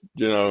just,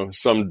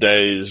 some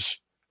days,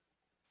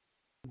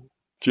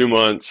 few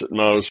months at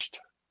most,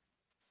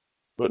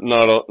 but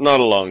not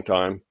a long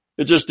time.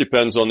 It just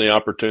depends on the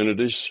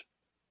opportunities,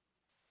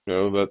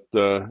 that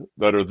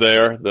are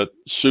there, that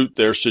suit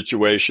their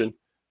situation.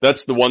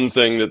 That's the one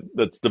thing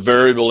that's the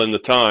variable in the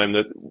time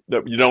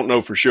that you don't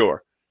know for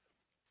sure.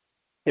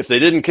 If they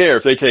didn't care,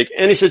 if they take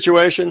any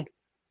situation,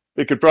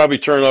 it could probably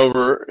turn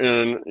over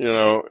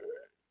in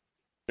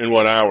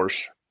what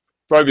hours?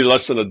 Probably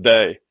less than a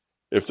day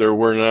if there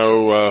were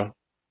no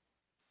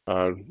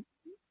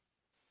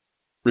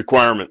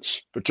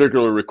requirements,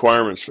 particular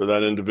requirements for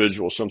that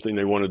individual, something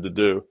they wanted to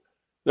do.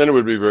 Then it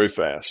would be very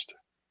fast.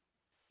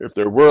 If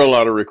there were a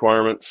lot of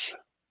requirements,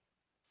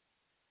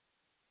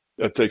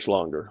 that takes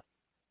longer.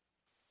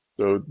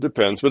 So it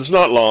depends, but it's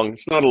not long.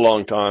 It's not a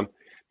long time.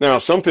 Now,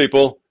 some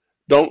people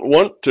don't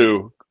want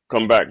to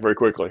come back very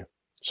quickly.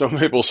 Some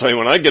people say,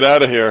 when I get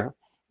out of here,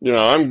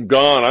 I'm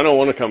gone. I don't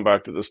want to come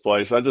back to this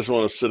place. I just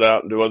want to sit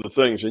out and do other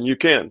things. And you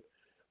can.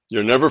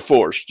 You're never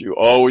forced. You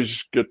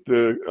always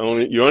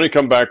you only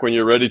come back when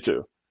you're ready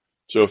to.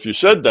 So if you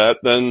said that,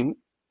 then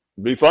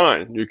be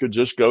fine. You could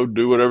just go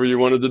do whatever you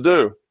wanted to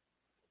do.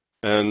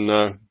 And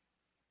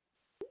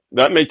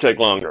that may take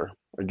longer.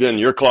 Again,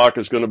 your clock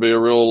is going to be a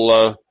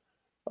real,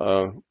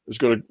 is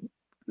going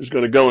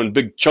to go in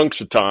big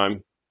chunks of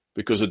time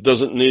because it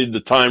doesn't need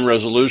the time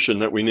resolution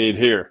that we need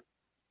here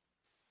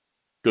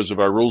because of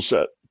our rule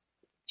set.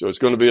 So it's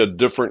going to be a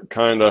different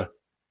kind of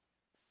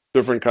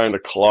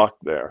clock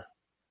there.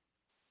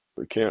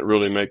 We can't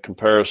really make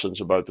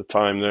comparisons about the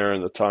time there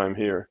and the time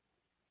here.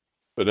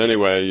 But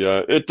anyway,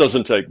 it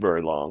doesn't take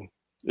very long.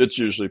 It's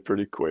usually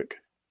pretty quick.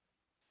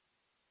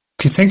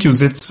 Okay, thank you.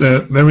 That's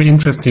very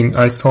interesting.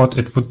 I thought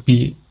it would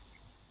be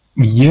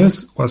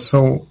years or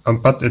so,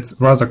 but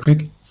it's rather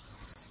quick.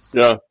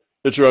 Yeah,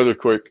 it's rather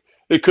quick.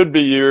 It could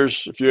be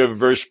years if you have a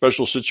very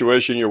special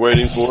situation you're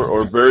waiting for,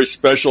 or very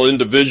special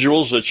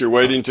individuals that you're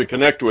waiting to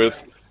connect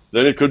with,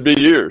 then it could be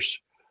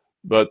years.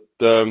 But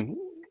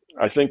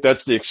I think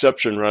that's the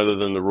exception rather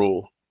than the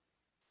rule.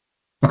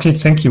 Okay,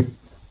 thank you.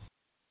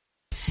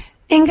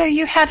 Inga,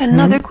 you had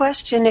another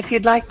question if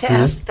you'd like to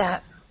ask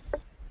that.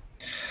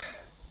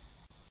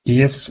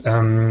 Yes,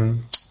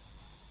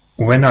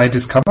 when I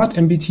discovered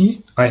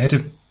MBT, I had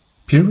a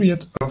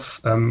period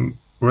of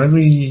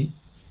very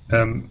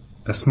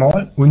small,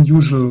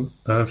 unusual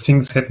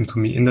things happened to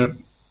me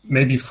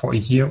maybe for a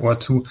year or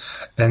two.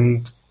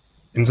 And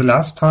in the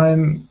last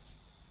time,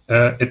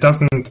 it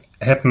doesn't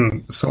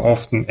happen so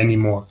often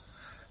anymore.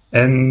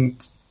 And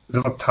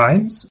there are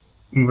times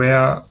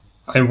where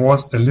I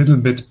was a little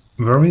bit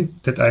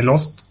worried that I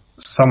lost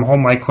somehow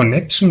my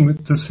connection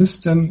with the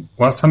system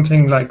or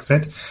something like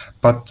that.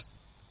 But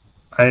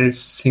I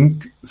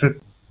think that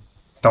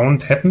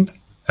don't happen.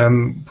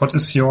 What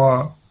is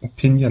your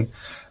opinion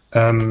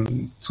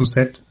to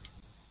that?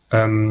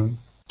 To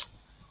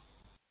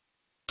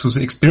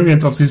the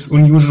experience of these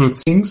unusual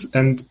things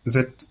and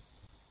that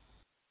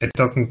it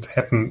doesn't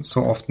happen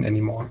so often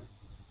anymore.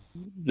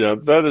 Yeah,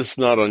 that is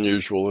not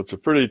unusual. It's a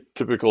pretty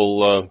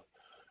typical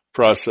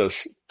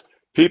process.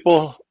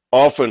 People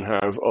often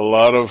have a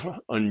lot of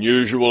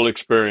unusual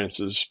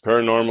experiences,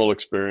 paranormal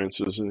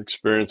experiences, and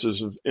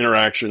experiences of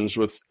interactions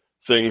with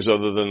things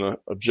other than the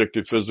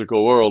objective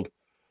physical world.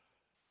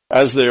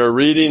 As they are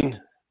reading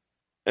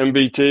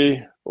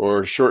MBT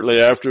or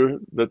shortly after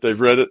that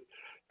they've read it,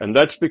 and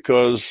that's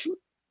because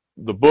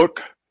the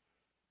book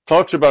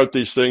talks about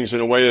these things in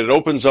a way that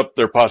opens up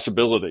their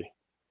possibility.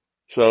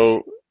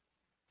 So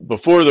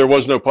before there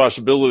was no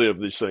possibility of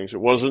these things. It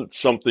wasn't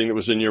something that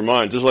was in your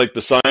mind. Just like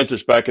the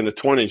scientists back in the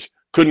 1920s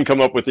couldn't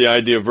come up with the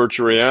idea of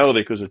virtual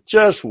reality because it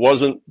just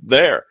wasn't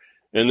there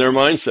in their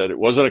mindset. It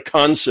wasn't a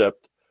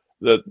concept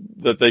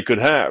that they could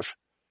have.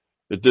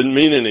 It didn't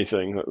mean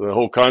anything. The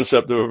whole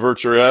concept of a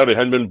virtual reality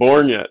hadn't been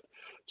born yet.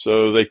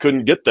 So they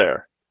couldn't get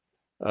there.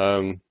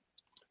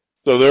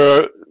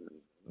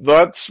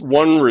 That's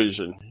one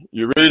reason.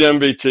 You read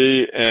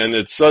MBT and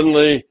it's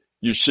suddenly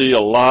you see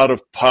a lot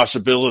of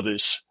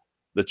possibilities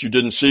that you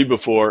didn't see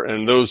before.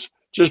 And those,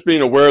 just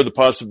being aware of the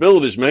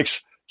possibilities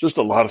makes just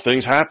a lot of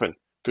things happen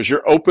because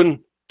you're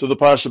open to the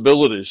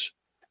possibilities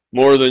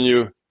more than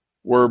you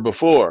were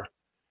before.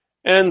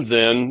 And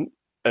then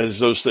as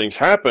those things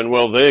happen,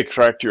 well, they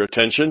attract your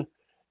attention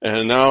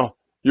and now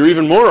you're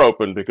even more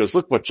open because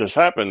look what just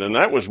happened. And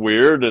that was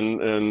weird.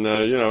 And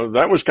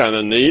that was kind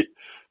of neat.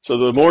 So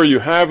the more you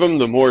have them,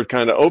 the more it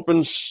kind of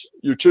opens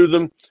you to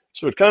them.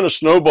 So it kind of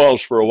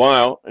snowballs for a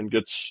while and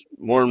gets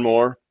more and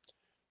more.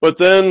 But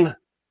then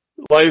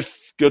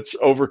life gets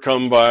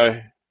overcome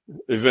by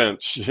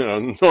events,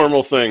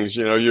 normal things.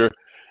 They're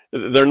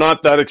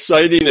not that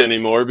exciting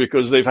anymore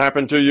because they've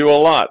happened to you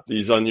a lot,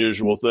 these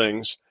unusual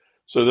things.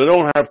 So they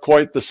don't have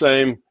quite the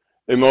same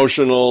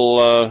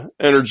emotional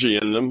energy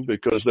in them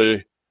because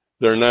they're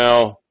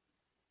now,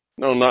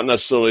 no, not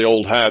necessarily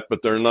old hat,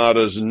 but they're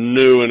not as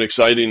new and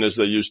exciting as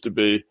they used to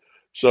be.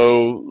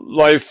 So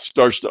life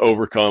starts to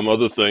overcome,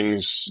 other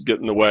things get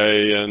in the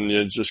way, and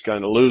you just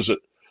kind of lose it.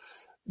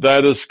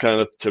 That is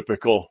kind of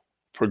typical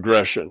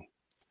progression.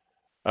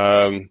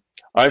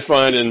 I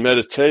find in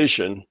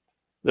meditation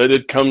that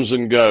it comes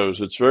and goes.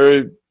 It's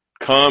very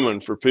common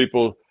for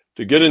people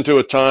to get into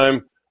a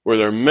time where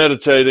they're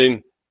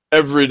meditating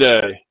every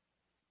day.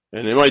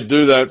 And they might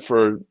do that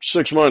for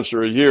 6 months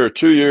or a year or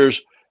 2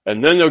 years,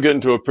 and then they'll get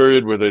into a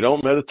period where they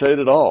don't meditate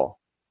at all.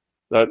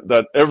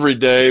 That every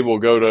day will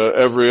go to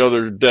every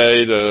other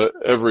day, to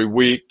every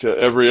week, to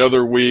every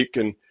other week,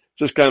 and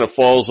just kind of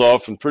falls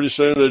off, and pretty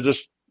soon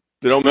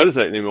they don't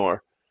meditate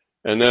anymore.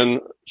 And then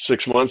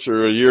 6 months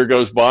or a year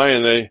goes by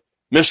and they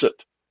miss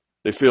it.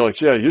 They feel like,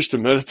 yeah, I used to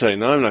meditate.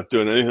 Now I'm not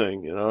doing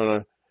anything,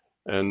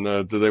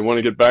 and do they want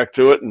to get back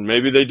to it? And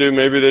maybe they do,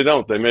 maybe they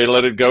don't. They may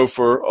let it go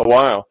for a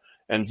while.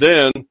 And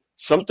then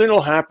something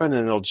will happen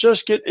and they'll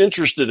just get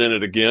interested in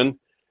it again.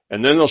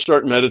 And then they'll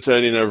start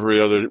meditating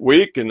every other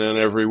week, and then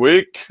every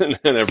week, and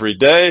then every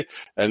day,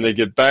 and they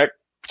get back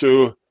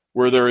to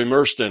where they're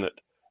immersed in it.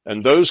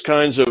 And those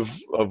kinds of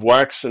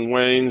wax and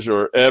wanes,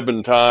 or ebb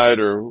and tide,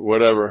 or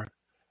whatever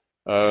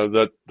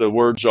that the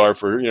words are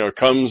for,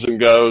 comes and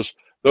goes,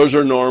 those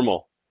are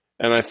normal.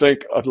 And I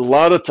think a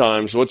lot of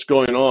times what's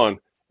going on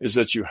is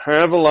that you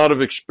have a lot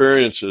of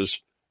experiences,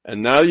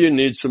 and now you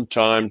need some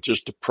time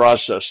just to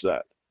process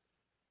that.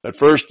 At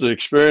first, the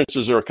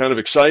experiences are kind of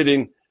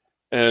exciting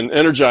and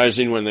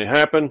energizing when they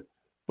happen,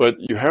 but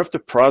you have to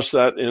process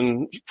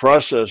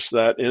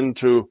that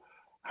into,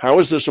 how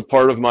is this a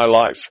part of my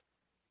life?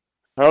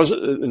 How is it,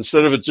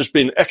 instead of it just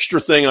being an extra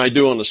thing I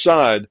do on the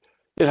side,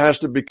 it has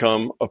to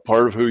become a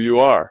part of who you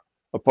are,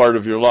 a part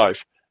of your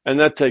life.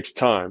 And that takes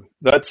time.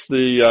 That's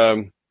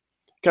the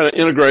kind of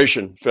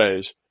integration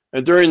phase.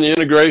 And during the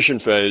integration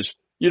phase,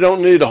 you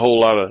don't need a whole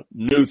lot of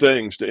new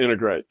things to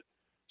integrate.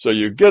 So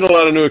you get a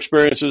lot of new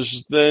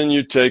experiences, then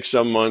you take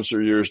some months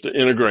or years to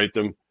integrate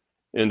them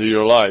into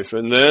your life.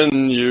 And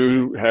then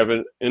you have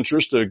an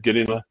interest of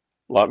getting a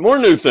lot more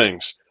new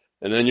things.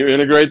 And then you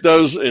integrate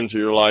those into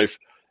your life.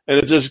 And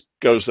it just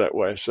goes that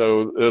way.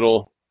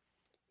 So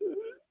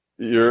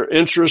your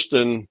interest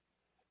in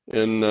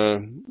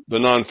the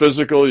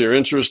non-physical, your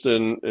interest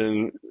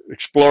in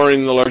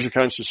exploring the larger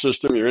conscious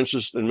system, your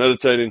interest in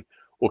meditating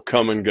will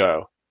come and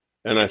go.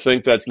 And I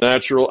think that's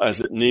natural, as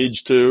it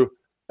needs to,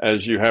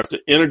 as you have to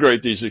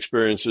integrate these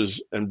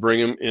experiences and bring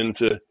them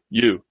into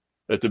you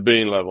at the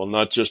being level,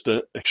 not just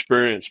an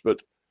experience,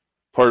 but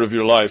part of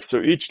your life.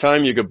 So each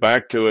time you go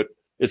back to it,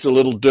 it's a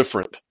little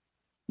different.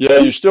 Yeah,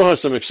 you still have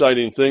some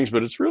exciting things,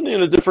 but it's really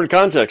in a different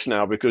context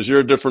now because you're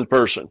a different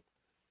person.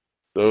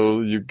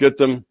 So you get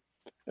them,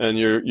 and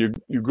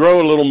you grow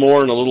a little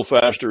more and a little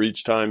faster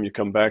each time you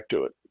come back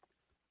to it.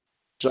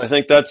 So I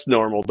think that's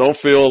normal. Don't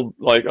feel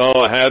like, oh,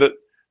 I had it,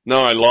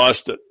 no, I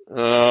lost it.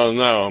 Oh,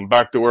 no, I'm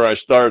back to where I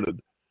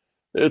started.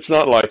 It's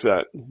not like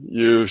that.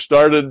 You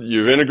started,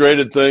 you've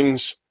integrated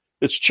things.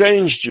 It's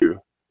changed you.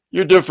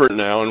 You're different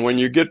now. And when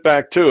you get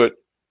back to it,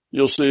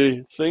 you'll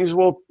see things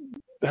will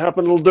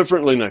happen a little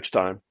differently next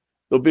time.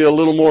 There'll be a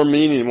little more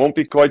meaning. It won't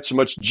be quite so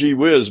much gee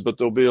whiz, but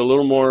there'll be a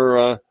little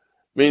more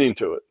meaning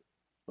to it,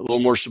 a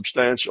little more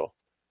substantial.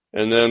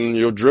 And then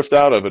you'll drift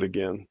out of it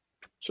again.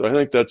 So I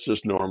think that's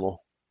just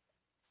normal.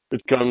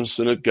 It comes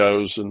and it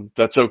goes, and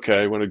that's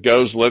okay. When it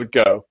goes, let it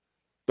go.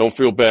 Don't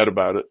feel bad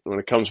about it. When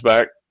it comes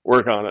back,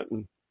 work on it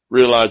and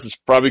realize it's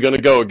probably going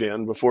to go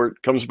again before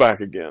it comes back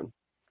again.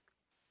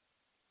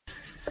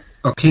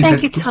 Okay,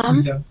 Thank you,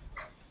 Tom.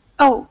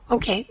 Oh,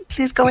 okay.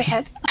 Please go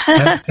ahead.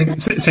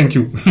 Thank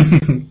you.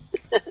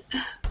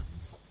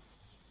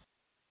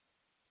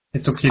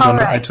 It's okay, Donna.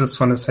 Right. I just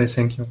want to say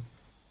thank you.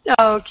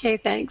 Okay,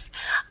 thanks.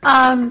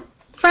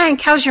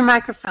 Frank, how's your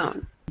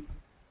microphone?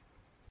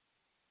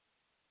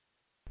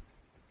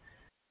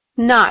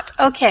 Not.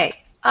 Okay.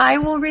 I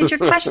will read your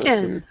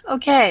question.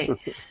 Okay.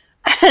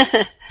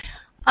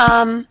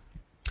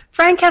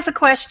 Frank has a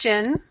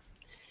question.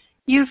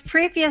 You've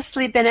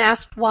previously been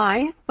asked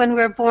why, when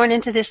we're born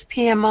into this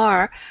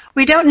PMR,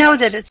 we don't know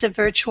that it's a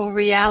virtual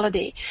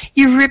reality.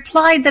 You've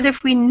replied that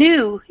if we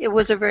knew it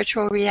was a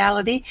virtual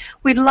reality,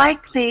 we'd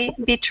likely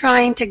be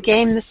trying to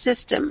game the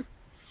system.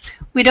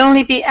 We'd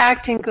only be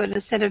acting good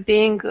instead of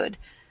being good.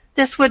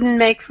 This wouldn't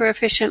make for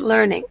efficient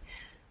learning.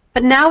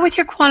 But now with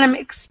your quantum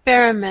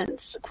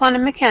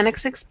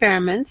mechanics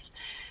experiments,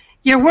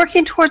 you're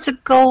working towards a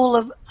goal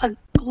of a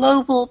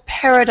global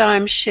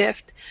paradigm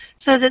shift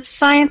so that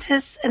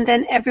scientists and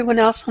then everyone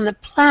else on the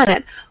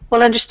planet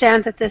will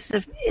understand that this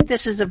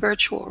is a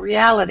virtual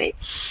reality.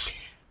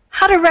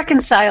 How to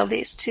reconcile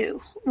these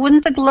two?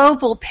 wouldn't the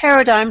global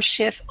paradigm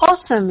shift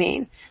also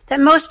mean that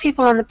most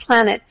people on the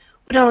planet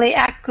would only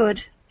act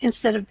good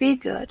instead of be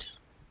good?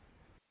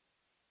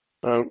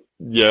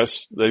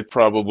 Yes, they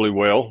probably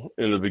will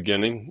in the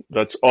beginning.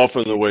 That's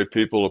often the way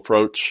people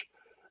approach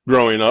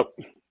growing up.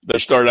 They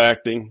start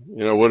acting.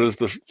 You know, what is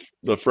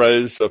the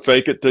phrase?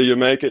 Fake it till you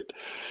make it.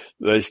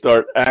 They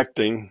start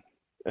acting,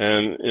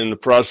 and in the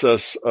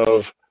process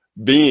of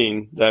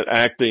being, that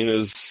acting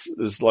is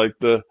like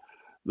the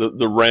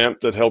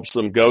ramp that helps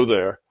them go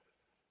there.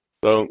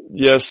 So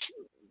yes,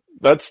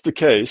 that's the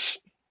case.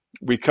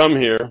 We come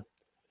here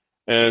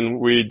and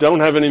we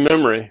don't have any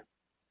memory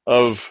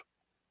of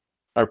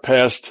our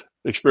past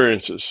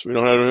experiences. We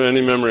don't have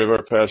any memory of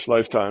our past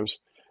lifetimes.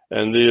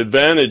 And the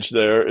advantage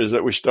there is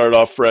that we start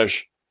off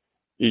fresh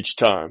each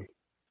time.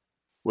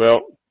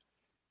 Well,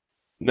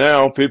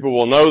 now people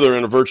will know they're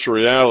in a virtual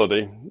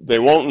reality. They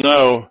won't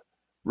know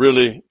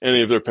really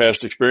any of their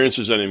past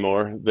experiences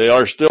anymore. They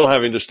are still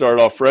having to start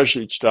off fresh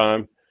each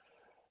time,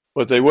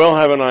 but they will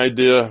have an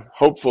idea,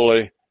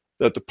 hopefully,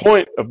 that the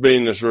point of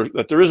being this,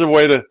 that there is a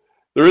way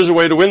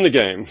to win the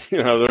game.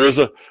 You know, there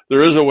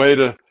is a way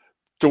to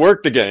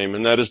work the game,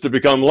 and that is to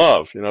become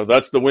love. You know,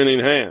 that's the winning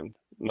hand,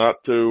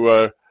 not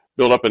to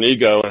build up an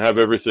ego and have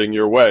everything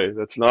your way.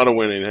 That's not a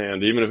winning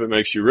hand, even if it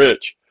makes you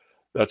rich.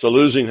 That's a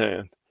losing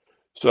hand.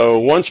 So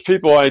once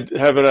people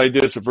have an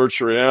idea it's a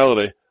virtual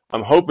reality,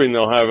 I'm hoping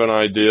they'll have an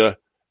idea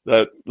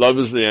that love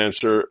is the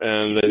answer,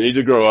 and they need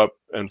to grow up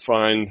and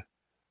find,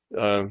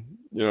 you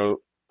know,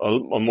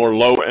 a more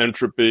low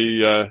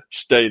entropy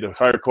state, a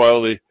higher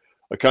quality,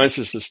 a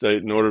consciousness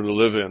state in order to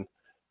live in.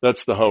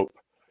 That's the hope.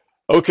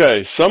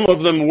 Okay, some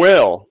of them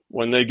will,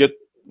 when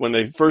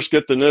they first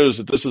get the news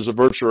that this is a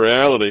virtual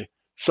reality,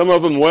 some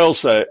of them will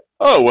say,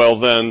 oh, well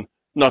then,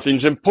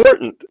 nothing's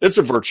important. It's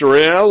a virtual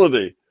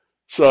reality.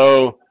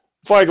 So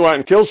if I go out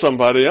and kill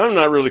somebody, I'm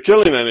not really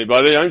killing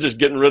anybody. I'm just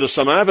getting rid of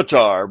some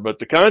avatar, but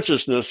the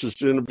consciousness is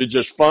going to be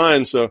just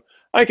fine. So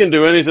I can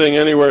do anything,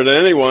 anywhere to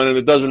anyone, and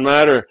it doesn't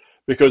matter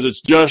because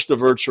it's just a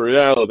virtual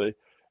reality.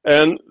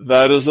 And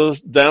that is a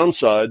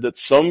downside, that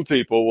some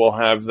people will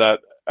have that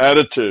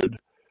attitude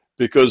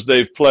because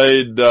they've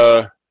played, you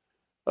know,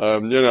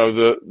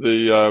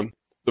 the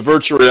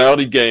virtual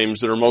reality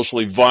games that are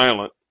mostly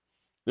violent.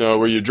 You know,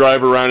 where you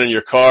drive around in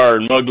your car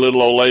and mug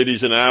little old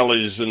ladies in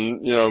alleys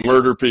and, you know,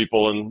 murder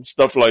people and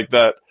stuff like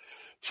that.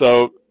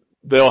 So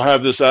they'll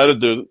have this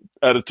attitude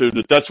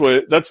that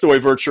that's the way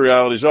virtual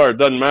realities are. It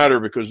doesn't matter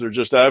because they're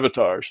just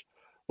avatars.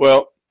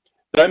 Well,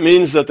 that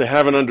means that they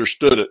haven't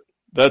understood it.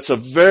 That's a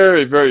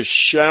very, very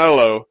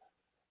shallow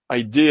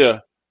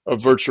idea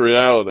of virtual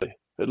reality,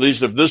 at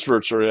least of this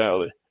virtual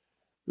reality.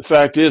 The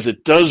fact is,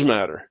 it does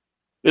matter.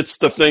 It's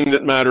the thing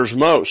that matters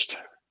most.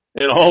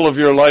 In all of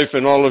your life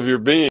and all of your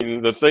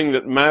being, the thing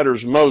that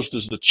matters most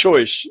is the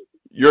choice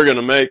you're going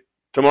to make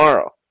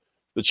tomorrow,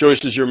 the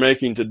choices you're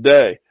making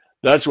today.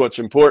 That's what's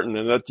important,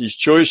 and that these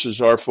choices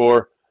are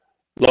for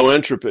low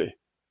entropy.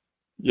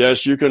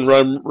 Yes, you can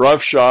run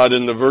roughshod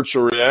in the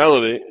virtual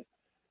reality,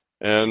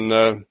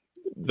 and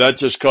that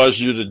just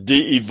causes you to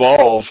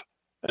de-evolve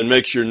and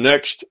makes your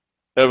next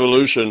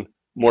evolution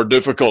more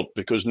difficult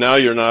because now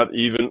you're not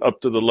even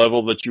up to the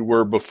level that you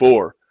were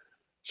before.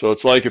 So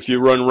it's like if you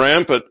run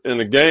rampant in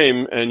a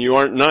game and you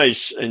aren't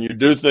nice and you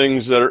do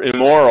things that are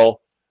immoral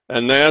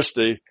and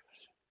nasty,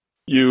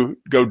 you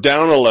go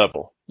down a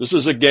level. This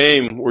is a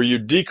game where you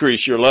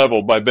decrease your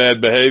level by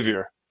bad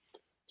behavior.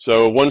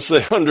 So once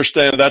they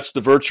understand that's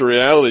the virtual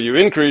reality, you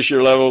increase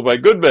your level by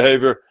good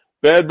behavior,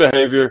 bad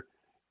behavior,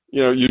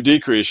 you know, you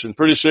decrease. And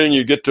pretty soon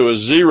you get to a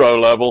zero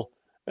level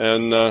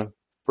and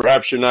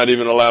perhaps you're not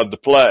even allowed to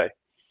play.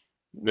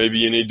 Maybe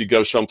you need to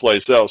go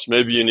someplace else.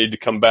 Maybe you need to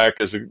come back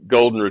as a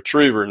golden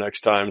retriever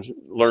next time,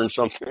 learn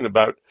something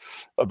about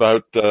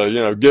you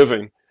know,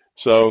 giving.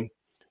 So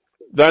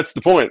that's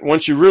the point.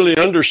 Once you really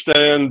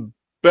understand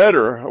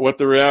better what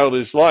the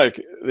reality is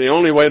like, the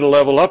only way to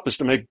level up is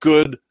to make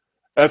good,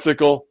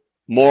 ethical,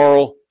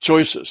 moral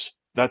choices.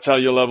 That's how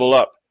you level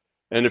up.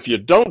 And if you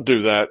don't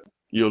do that,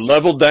 you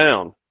level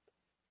down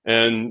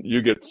and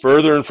you get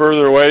further and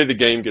further away. The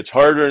game gets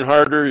harder and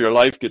harder. Your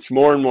life gets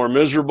more and more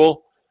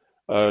miserable.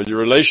 Your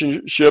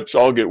relationships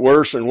all get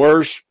worse and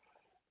worse,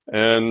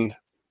 and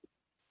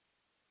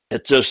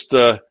it's just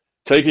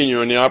taking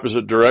you in the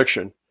opposite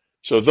direction.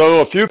 So though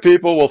a few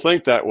people will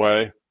think that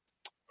way,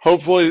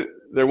 hopefully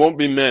there won't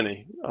be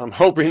many. I'm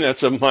hoping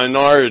that's a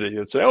minority.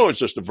 It'd say, oh, it's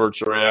just a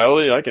virtual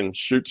reality. I can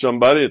shoot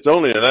somebody. It's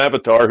only an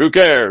avatar. Who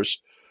cares?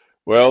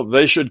 Well,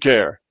 they should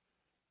care.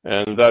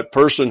 And that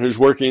person who's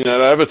working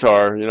that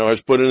avatar, you know,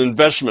 has put an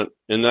investment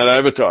in that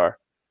avatar,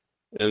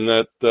 and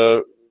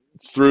that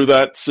through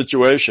that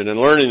situation and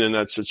learning in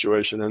that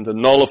situation, and to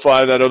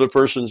nullify that other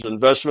person's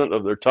investment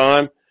of their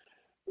time,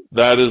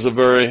 that is a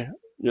very,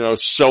 you know,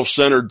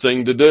 self-centered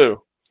thing to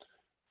do.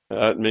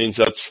 That means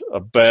that's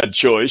a bad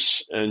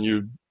choice and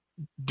you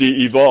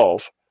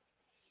de-evolve.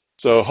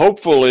 So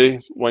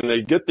hopefully when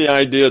they get the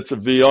idea it's a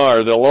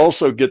VR, they'll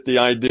also get the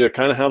idea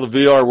kind of how the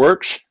VR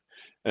works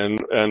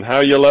and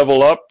how you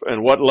level up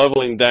and what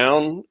leveling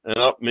down and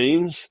up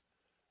means.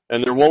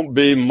 and there won't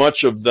be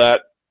much of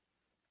that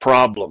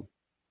problem,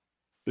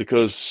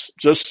 because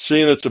just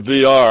seeing it's a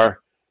VR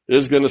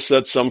is going to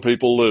set some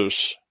people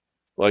loose.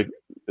 Like,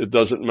 it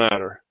doesn't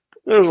matter.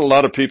 There's a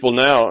lot of people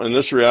now in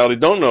this reality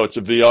don't know it's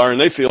a VR,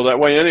 and they feel that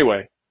way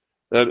anyway,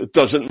 that it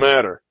doesn't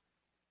matter.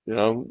 You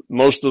know,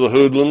 most of the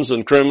hoodlums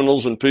and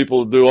criminals and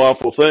people who do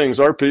awful things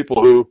are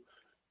people who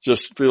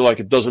just feel like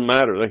it doesn't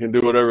matter. They can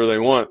do whatever they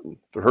want.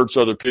 If it hurts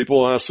other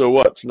people, so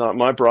what? It's not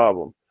my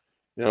problem.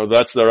 You know,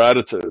 that's their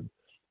attitude.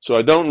 So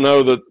I don't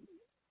know that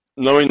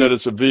knowing that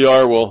it's a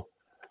VR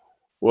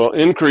will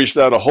increase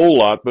that a whole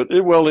lot, but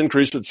it will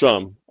increase it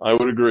some. I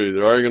would agree.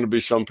 There are going to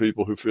be some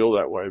people who feel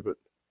that way, but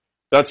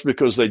that's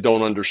because they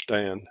don't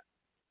understand.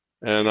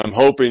 And I'm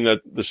hoping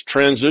that this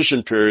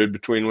transition period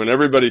between when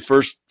everybody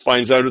first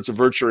finds out it's a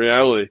virtual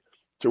reality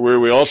to where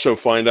we also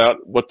find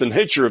out what the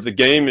nature of the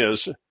game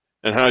is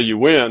and how you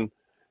win,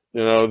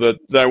 you know,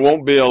 that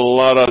won't be a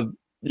lot of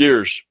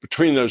years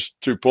between those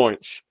 2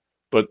 points.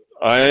 But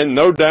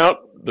no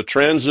doubt the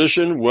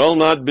transition will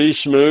not be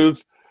smooth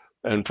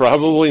and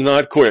probably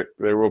not quick.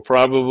 There will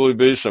probably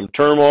be some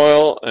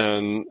turmoil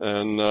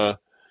and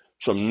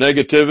some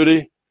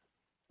negativity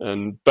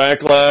and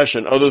backlash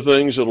and other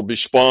things that'll be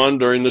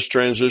spawned during this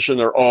transition.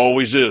 There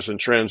always is in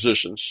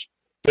transitions.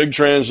 Big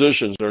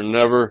transitions are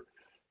never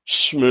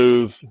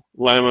smooth,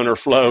 laminar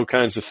flow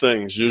kinds of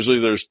things. Usually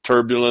there's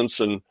turbulence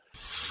and,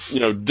 you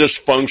know,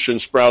 dysfunction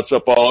sprouts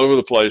up all over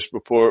the place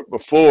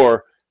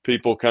before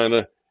people kind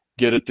of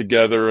get it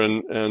together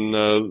and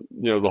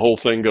you know, the whole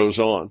thing goes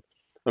on.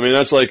 I mean,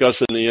 that's like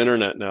us in the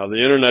internet now.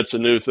 The internet's a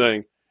new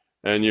thing,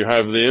 and you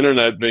have the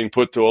internet being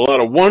put to a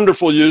lot of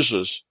wonderful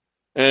uses.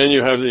 And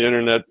you have the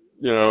internet,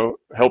 you know,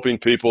 helping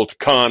people to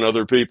con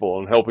other people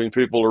and helping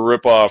people to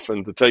rip off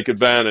and to take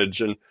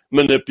advantage and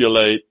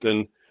manipulate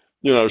and,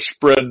 you know,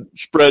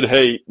 spread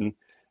hate. And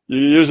you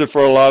use it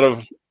for a lot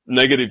of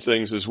negative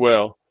things as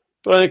well.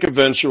 But I think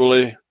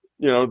eventually,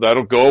 you know,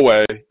 that'll go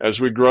away as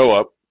we grow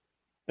up.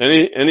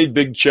 Any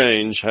big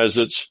change has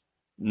its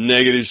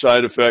negative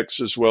side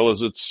effects as well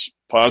as its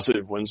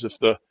positive ones.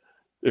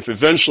 If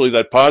eventually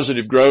that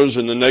positive grows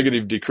and the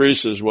negative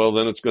decreases, well,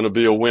 then it's going to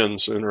be a win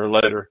sooner or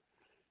later.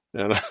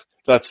 And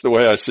that's the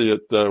way I see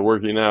it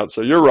working out.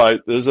 So you're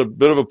right. There's a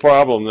bit of a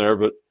problem there,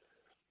 but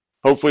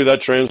hopefully that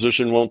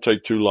transition won't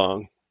take too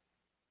long.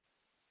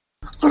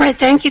 All right.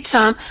 Thank you,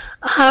 Tom.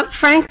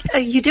 Frank,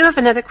 you do have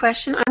another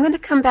question. I'm going to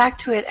come back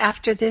to it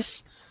after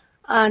this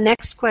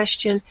next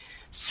question.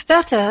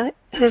 Sveta,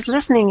 who's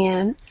listening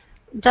in,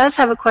 does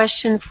have a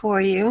question for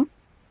you.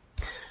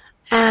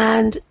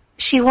 And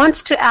she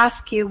wants to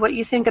ask you what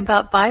you think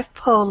about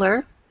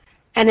bipolar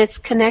and its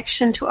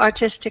connection to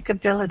artistic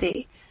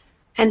ability.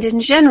 And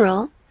in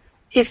general,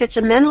 if it's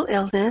a mental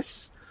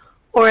illness,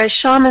 or as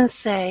shamans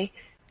say,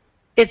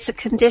 it's a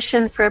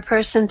condition for a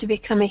person to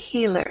become a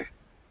healer.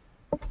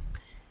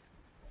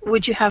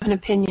 Would you have an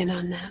opinion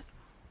on that?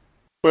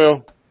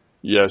 Well,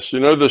 yes.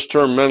 You know, this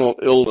term mental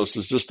illness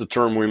is just a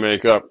term we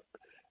make up.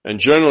 And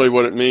generally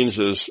what it means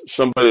is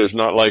somebody is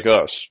not like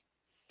us.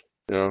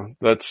 You know,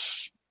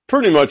 that's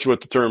pretty much what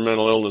the term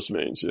mental illness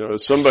means. You know,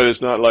 it's somebody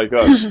that's not like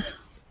us.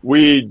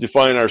 We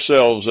define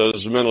ourselves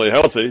as mentally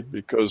healthy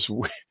because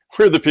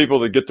we're the people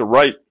that get to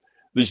write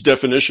these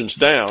definitions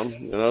down,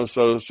 you know,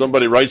 so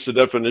somebody writes the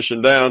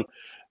definition down,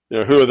 you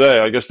know, who are they?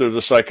 I guess they're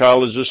the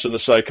psychologists and the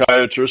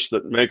psychiatrists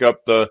that make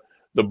up the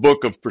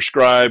book of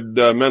prescribed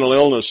mental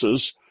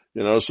illnesses,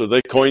 you know, so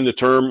they coin the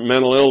term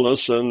mental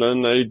illness and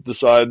then they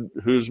decide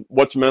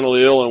what's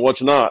mentally ill and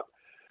what's not.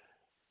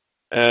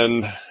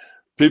 And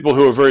people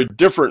who are very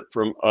different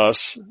from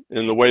us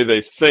in the way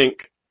they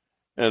think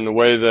and the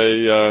way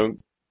they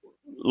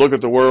look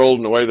at the world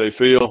and the way they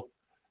feel,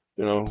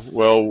 you know,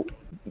 well,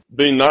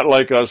 being not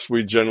like us,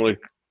 we generally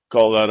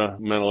call that a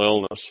mental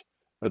illness.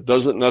 That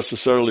doesn't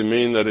necessarily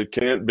mean that it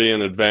can't be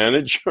an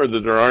advantage or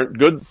that there aren't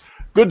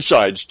good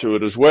sides to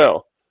it as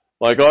well.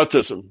 Like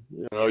autism,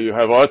 you know, you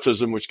have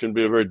autism, which can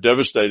be a very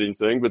devastating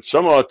thing, but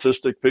some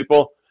autistic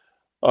people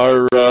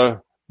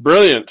are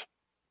brilliant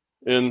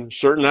in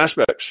certain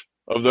aspects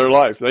of their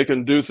life. They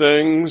can do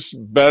things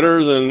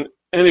better than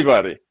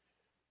anybody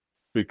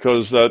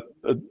because that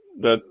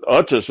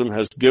autism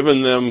has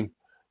given them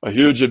a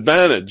huge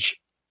advantage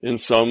in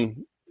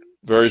some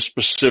very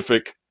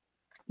specific,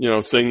 you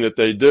know, thing that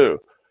they do.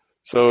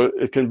 So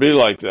it can be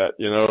like that.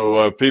 You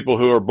know, people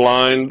who are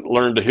blind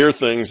learn to hear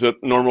things that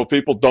normal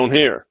people don't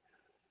hear.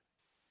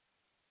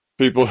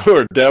 People who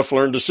are deaf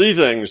learn to see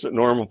things that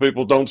normal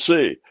people don't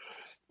see.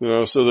 You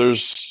know, so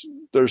there's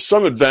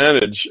some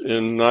advantage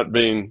in not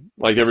being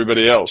like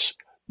everybody else.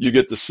 You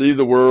get to see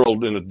the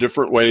world in a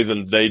different way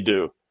than they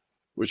do,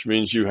 which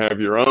means you have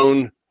your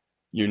own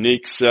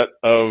unique set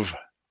of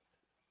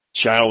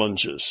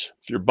challenges.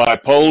 If you're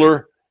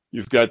bipolar,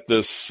 you've got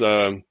this,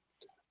 you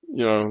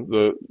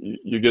know,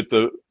 you get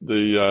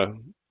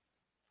the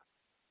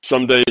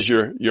some days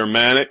you're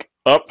manic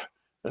up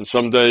and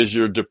some days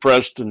you're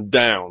depressed and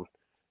down.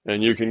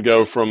 And you can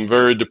go from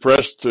very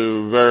depressed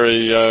to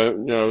very,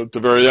 you know, to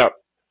very up.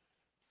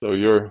 So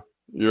you're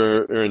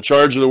in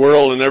charge of the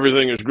world and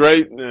everything is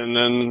great. And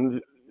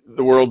then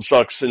the world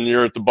sucks and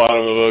you're at the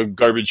bottom of a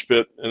garbage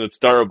pit and it's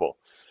terrible.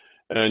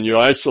 And you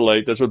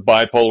isolate. That's what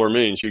bipolar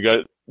means.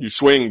 You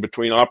swing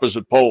between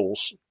opposite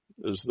poles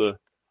is the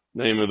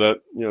name of that.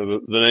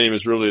 The name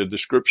is really a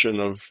description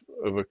of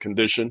a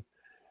condition.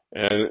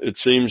 And it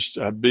seems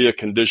to be a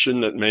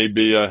condition that may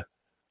be a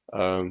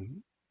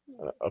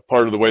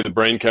part of the way the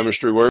brain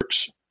chemistry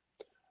works.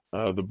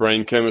 The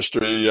brain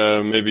chemistry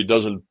maybe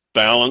doesn't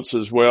balance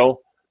as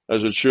well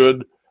as it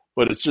should,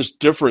 but it's just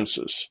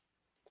differences.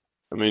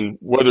 I mean,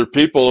 whether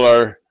people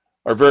are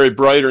very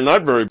bright or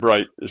not very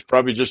bright is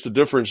probably just a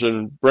difference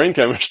in brain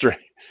chemistry,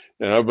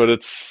 but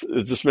it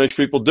just makes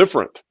people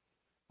different.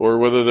 Or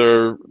whether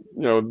they're,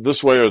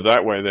 this way or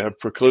that way, they have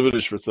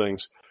proclivities for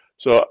things.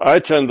 So I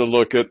tend to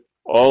look at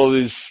all of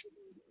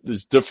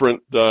these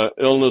different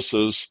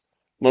illnesses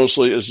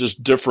mostly as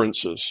just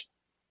differences.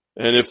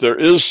 And if there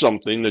is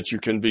something that you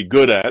can be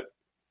good at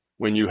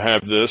when you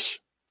have this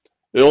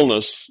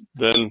illness,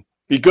 then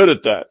be good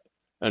at that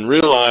and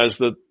realize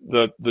that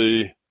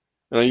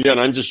and again,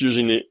 I'm just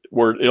using the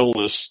word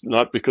illness,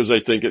 not because I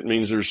think it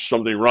means there's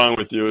something wrong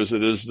with you, as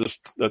it is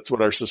that's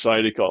what our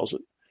society calls it.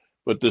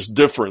 But this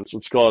difference,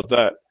 let's call it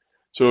that.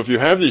 So if you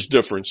have these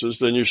differences,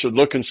 then you should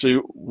look and see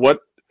what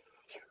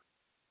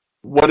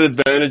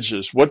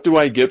advantages, what do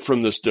I get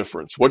from this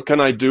difference? What can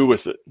I do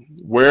with it?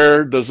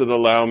 Where does it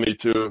allow me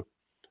to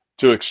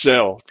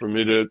excel, for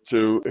me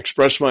to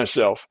express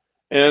myself?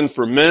 And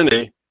for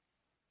many,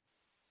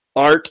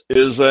 art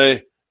is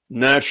a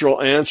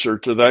natural answer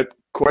to that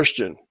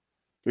question,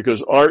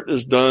 because art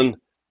is done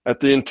at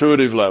the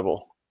intuitive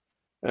level.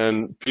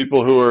 And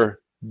people who are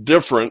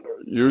different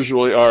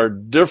usually are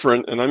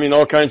different, and I mean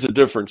all kinds of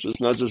differences,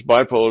 not just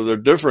bipolar. They're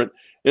different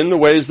in the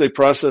ways they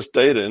process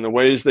data, in the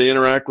ways they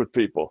interact with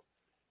people,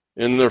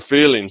 in their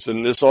feelings.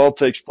 And this all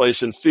takes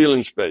place in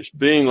feeling space,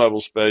 being level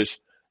space,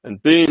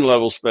 and being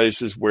level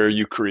space is where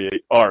you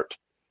create art.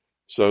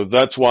 So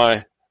that's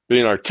why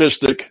being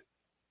artistic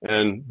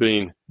and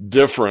being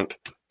different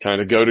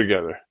kind of go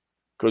together.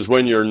 Because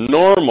when you're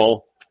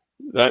normal,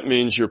 that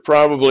means you're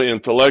probably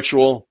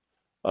intellectual,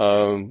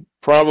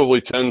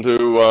 probably tend to,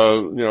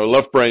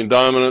 left brain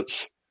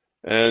dominance,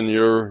 and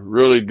you're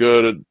really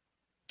good at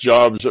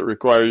jobs that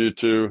require you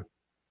to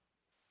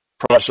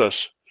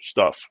process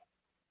stuff.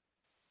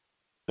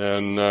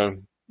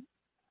 And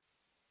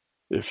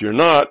if you're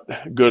not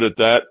good at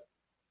that,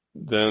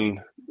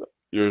 then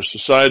your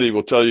society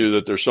will tell you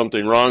that there's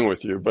something wrong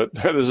with you, but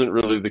that isn't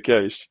really the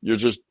case. You're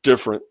just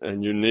different,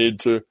 and you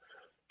need to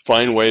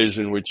find ways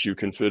in which you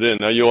can fit in.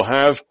 Now,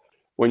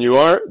 when you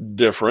are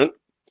different,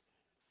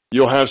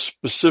 you'll have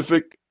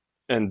specific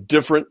and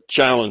different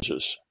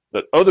challenges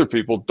that other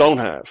people don't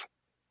have.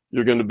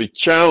 You're going to be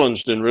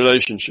challenged in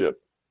relationship.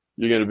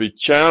 You're going to be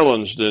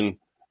challenged in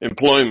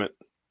employment.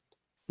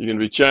 You're going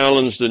to be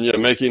challenged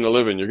in making a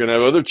living. You're going to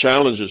have other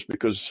challenges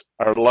because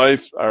our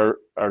life, our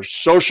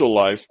social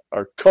life,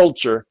 our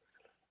culture,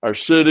 our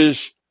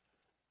cities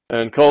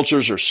and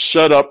cultures are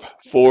set up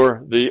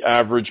for the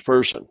average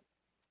person.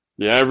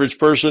 The average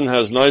person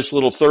has nice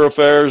little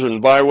thoroughfares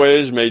and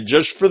byways made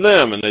just for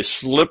them, and they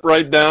slip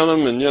right down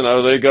them, and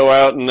they go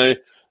out and they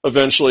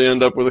eventually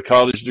end up with a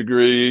college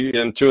degree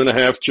and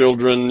 2.5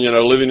 children,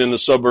 living in the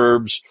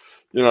suburbs,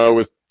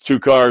 with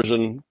 2 cars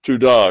and 2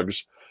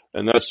 dogs.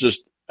 And that's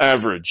just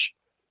average.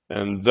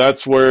 And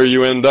that's where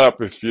you end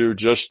up if you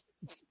just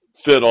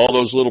fit all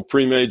those little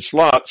pre-made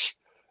slots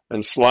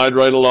and slide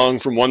right along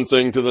from one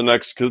thing to the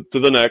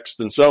next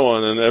and so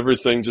on, and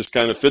everything just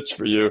kind of fits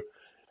for you.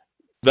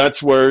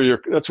 That's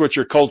what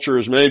your culture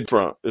is made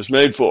for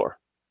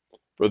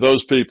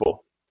those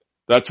people.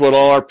 That's what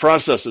all our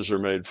processes are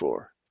made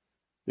for.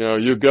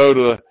 You go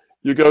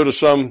to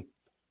some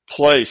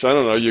place, I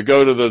don't know, you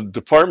go to the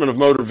Department of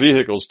Motor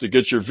Vehicles to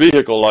get your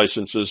vehicle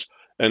licenses,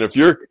 and if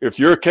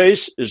your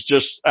case is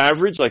just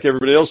average like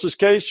everybody else's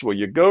case, well,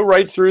 you go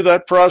right through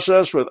that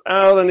process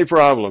without any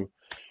problem.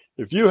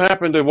 If you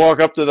happen to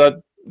walk up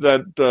to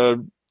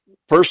that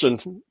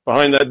person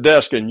behind that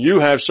desk and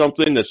you have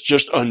something that's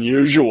just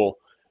unusual,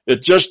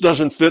 it just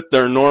doesn't fit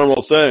their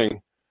normal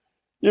thing,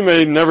 you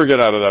may never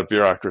get out of that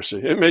bureaucracy.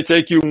 It may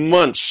take you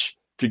months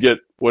to get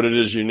what it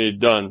is you need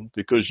done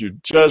because you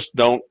just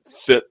don't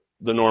fit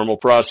the normal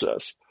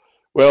process.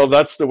 Well,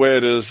 that's the way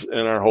it is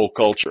in our whole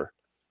culture.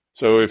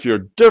 So if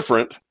you're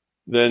different,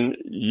 then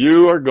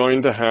you are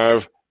going to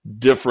have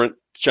different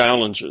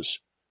challenges.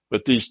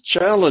 But these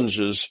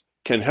challenges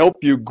can help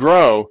you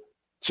grow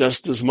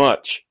just as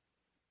much.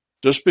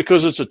 Just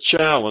because it's a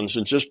challenge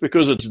and just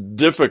because it's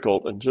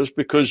difficult and just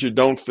because you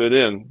don't fit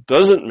in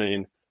doesn't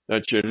mean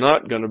that you're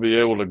not going to be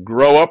able to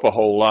grow up a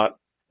whole lot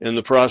in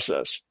the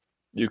process.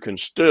 You can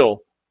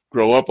still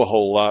grow up a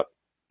whole lot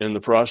in the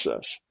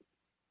process.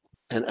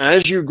 And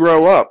as you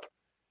grow up,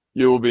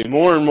 you will be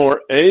more and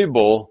more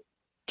able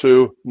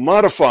to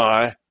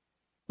modify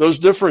those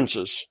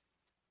differences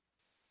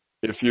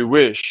if you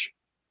wish.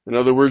 In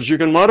other words, you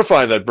can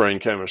modify that brain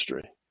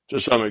chemistry to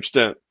some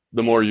extent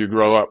the more you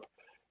grow up.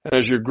 And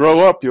as you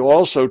grow up, you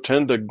also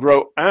tend to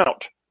grow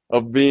out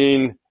of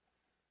being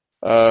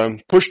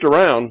pushed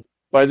around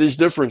by these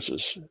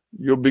differences.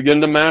 You'll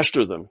begin to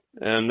master them,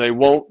 and they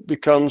won't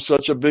become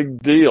such a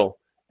big deal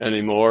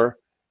anymore.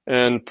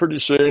 And pretty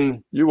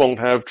soon you won't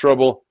have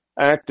trouble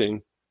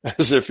acting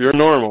as if you're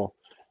normal,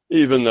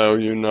 even though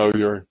you know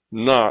you're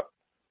not.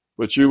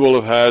 But you will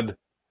have had,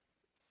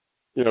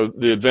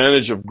 the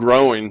advantage of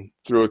growing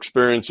through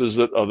experiences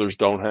that others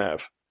don't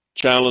have,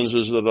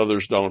 challenges that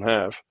others don't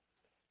have.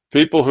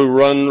 People who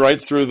run right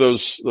through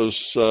those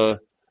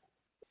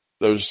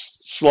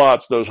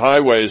slots, those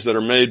highways that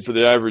are made for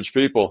the average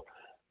people,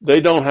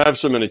 they don't have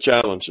so many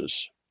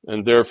challenges.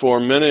 And therefore,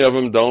 many of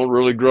them don't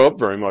really grow up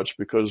very much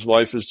because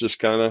life is just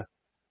kind of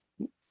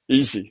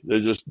easy. They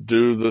just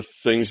do the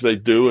things they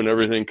do and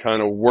everything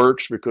kind of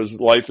works because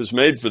life is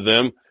made for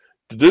them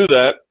to do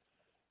that.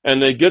 And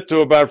they get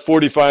to about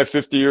 45,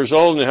 50 years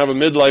old and they have a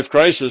midlife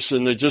crisis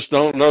and they just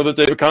don't know that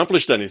they've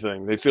accomplished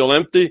anything. They feel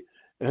empty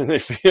and they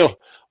feel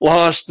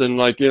lost and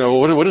like,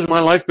 what has my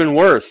life been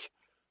worth?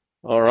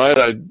 All right,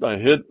 I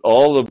hit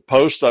all the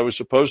posts I was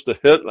supposed to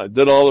hit. I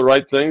did all the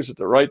right things at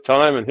the right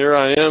time, and here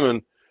I am,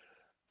 and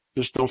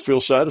just don't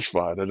feel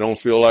satisfied. I don't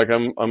feel like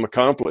I'm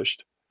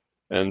accomplished.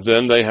 And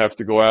then they have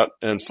to go out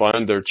and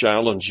find their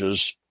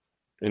challenges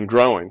in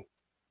growing.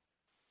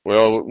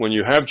 Well, when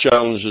you have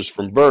challenges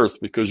from birth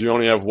because you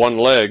only have one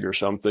leg or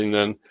something,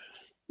 then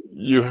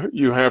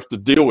you have to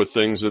deal with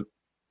things that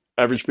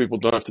average people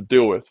don't have to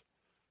deal with.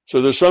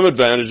 So there's some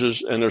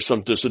advantages and there's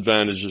some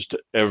disadvantages to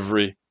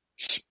every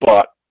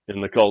spot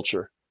in the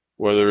culture,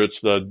 whether it's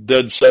the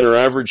dead center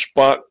average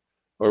spot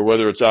or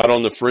whether it's out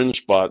on the fringe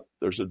spot.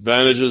 There's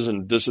advantages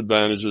and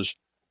disadvantages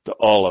to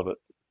all of it.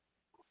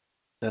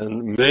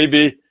 And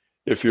maybe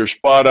if your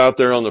spot out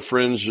there on the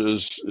fringe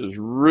is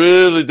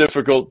really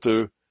difficult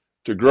to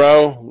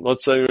grow,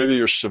 let's say maybe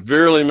you're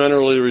severely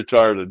mentally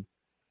retarded,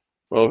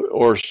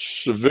 or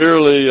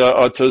severely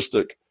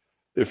autistic.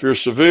 If you're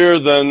severe,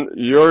 then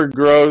you're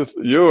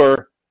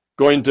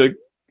going to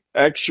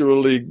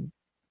actually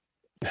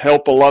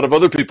help a lot of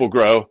other people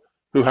grow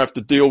who have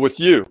to deal with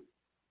you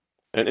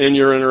and in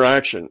your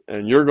interaction.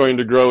 And you're going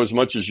to grow as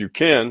much as you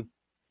can.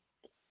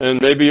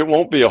 And maybe it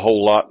won't be a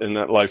whole lot in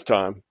that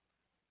lifetime,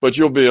 but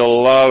you'll be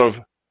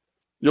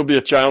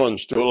a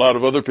challenge to a lot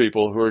of other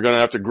people who are going to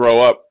have to grow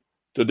up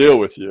to deal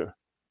with you.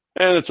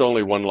 And it's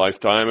only one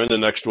lifetime, and the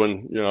next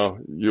one,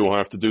 you won't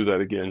have to do that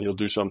again. You'll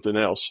do something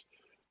else.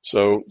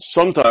 So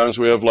sometimes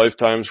we have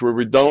lifetimes where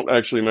we don't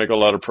actually make a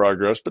lot of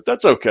progress, but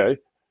that's okay.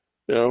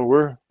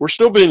 We're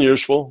still being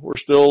useful. We're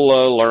still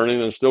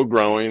learning and still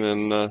growing,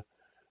 and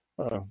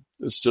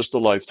it's just a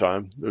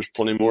lifetime. There's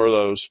plenty more of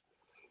those.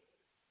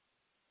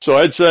 So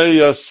I'd say,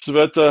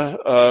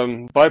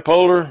 Sveta,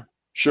 bipolar,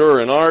 sure,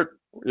 and art,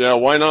 yeah,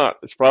 why not?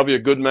 It's probably a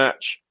good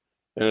match.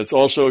 And it's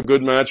also a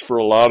good match for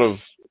a lot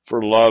of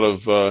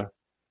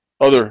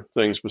other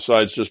things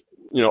besides just,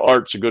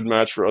 art's a good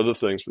match for other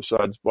things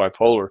besides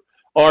bipolar.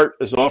 Art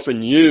is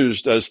often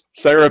used as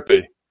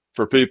therapy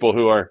for people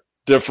who are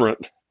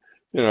different,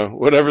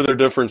 whatever their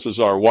differences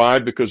are. Why?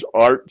 Because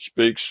art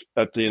speaks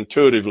at the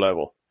intuitive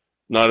level,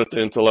 not at the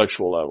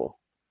intellectual level.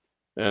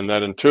 And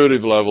that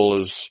intuitive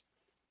level is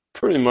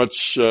pretty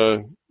much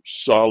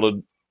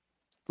solid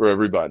for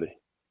everybody,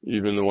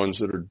 even the ones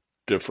that are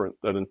different.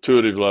 That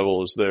intuitive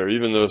level is there.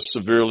 Even the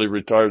severely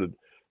retarded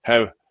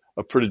have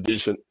a pretty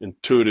decent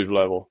intuitive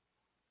level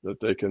that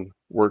they can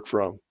work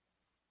from.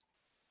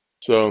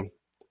 So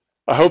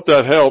I hope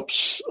that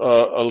helps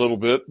a little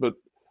bit, but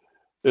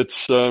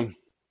it's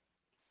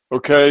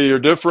okay, you're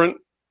different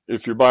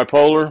if you're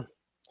bipolar,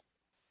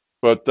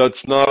 but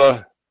that's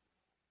not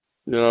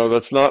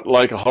that's not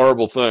like a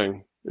horrible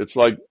thing. It's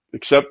like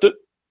accept it,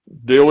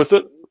 deal with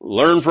it,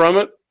 learn from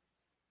it,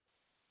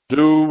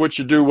 do what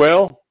you do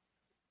well,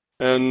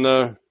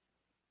 and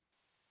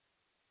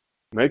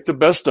make the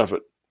best of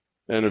it.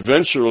 And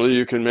eventually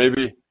you can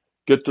maybe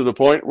get to the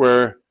point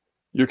where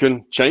you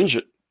can change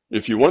it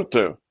if you want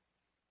to.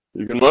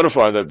 You can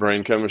modify that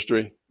brain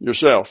chemistry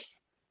yourself.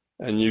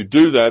 And you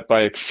do that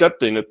by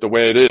accepting it the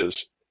way it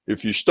is.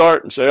 If you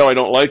start and say, I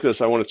don't like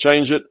this, I want to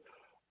change it,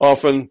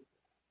 often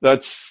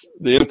that's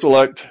the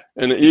intellect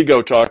and the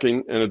ego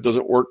talking, and it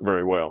doesn't work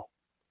very well.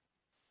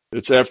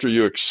 It's after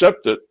you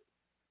accept it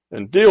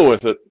and deal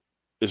with it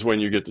is when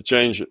you get to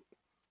change it,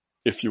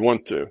 if you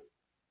want to.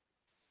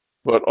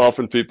 But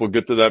often people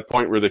get to that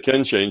point where they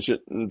can change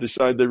it and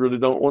decide they really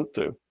don't want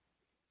to.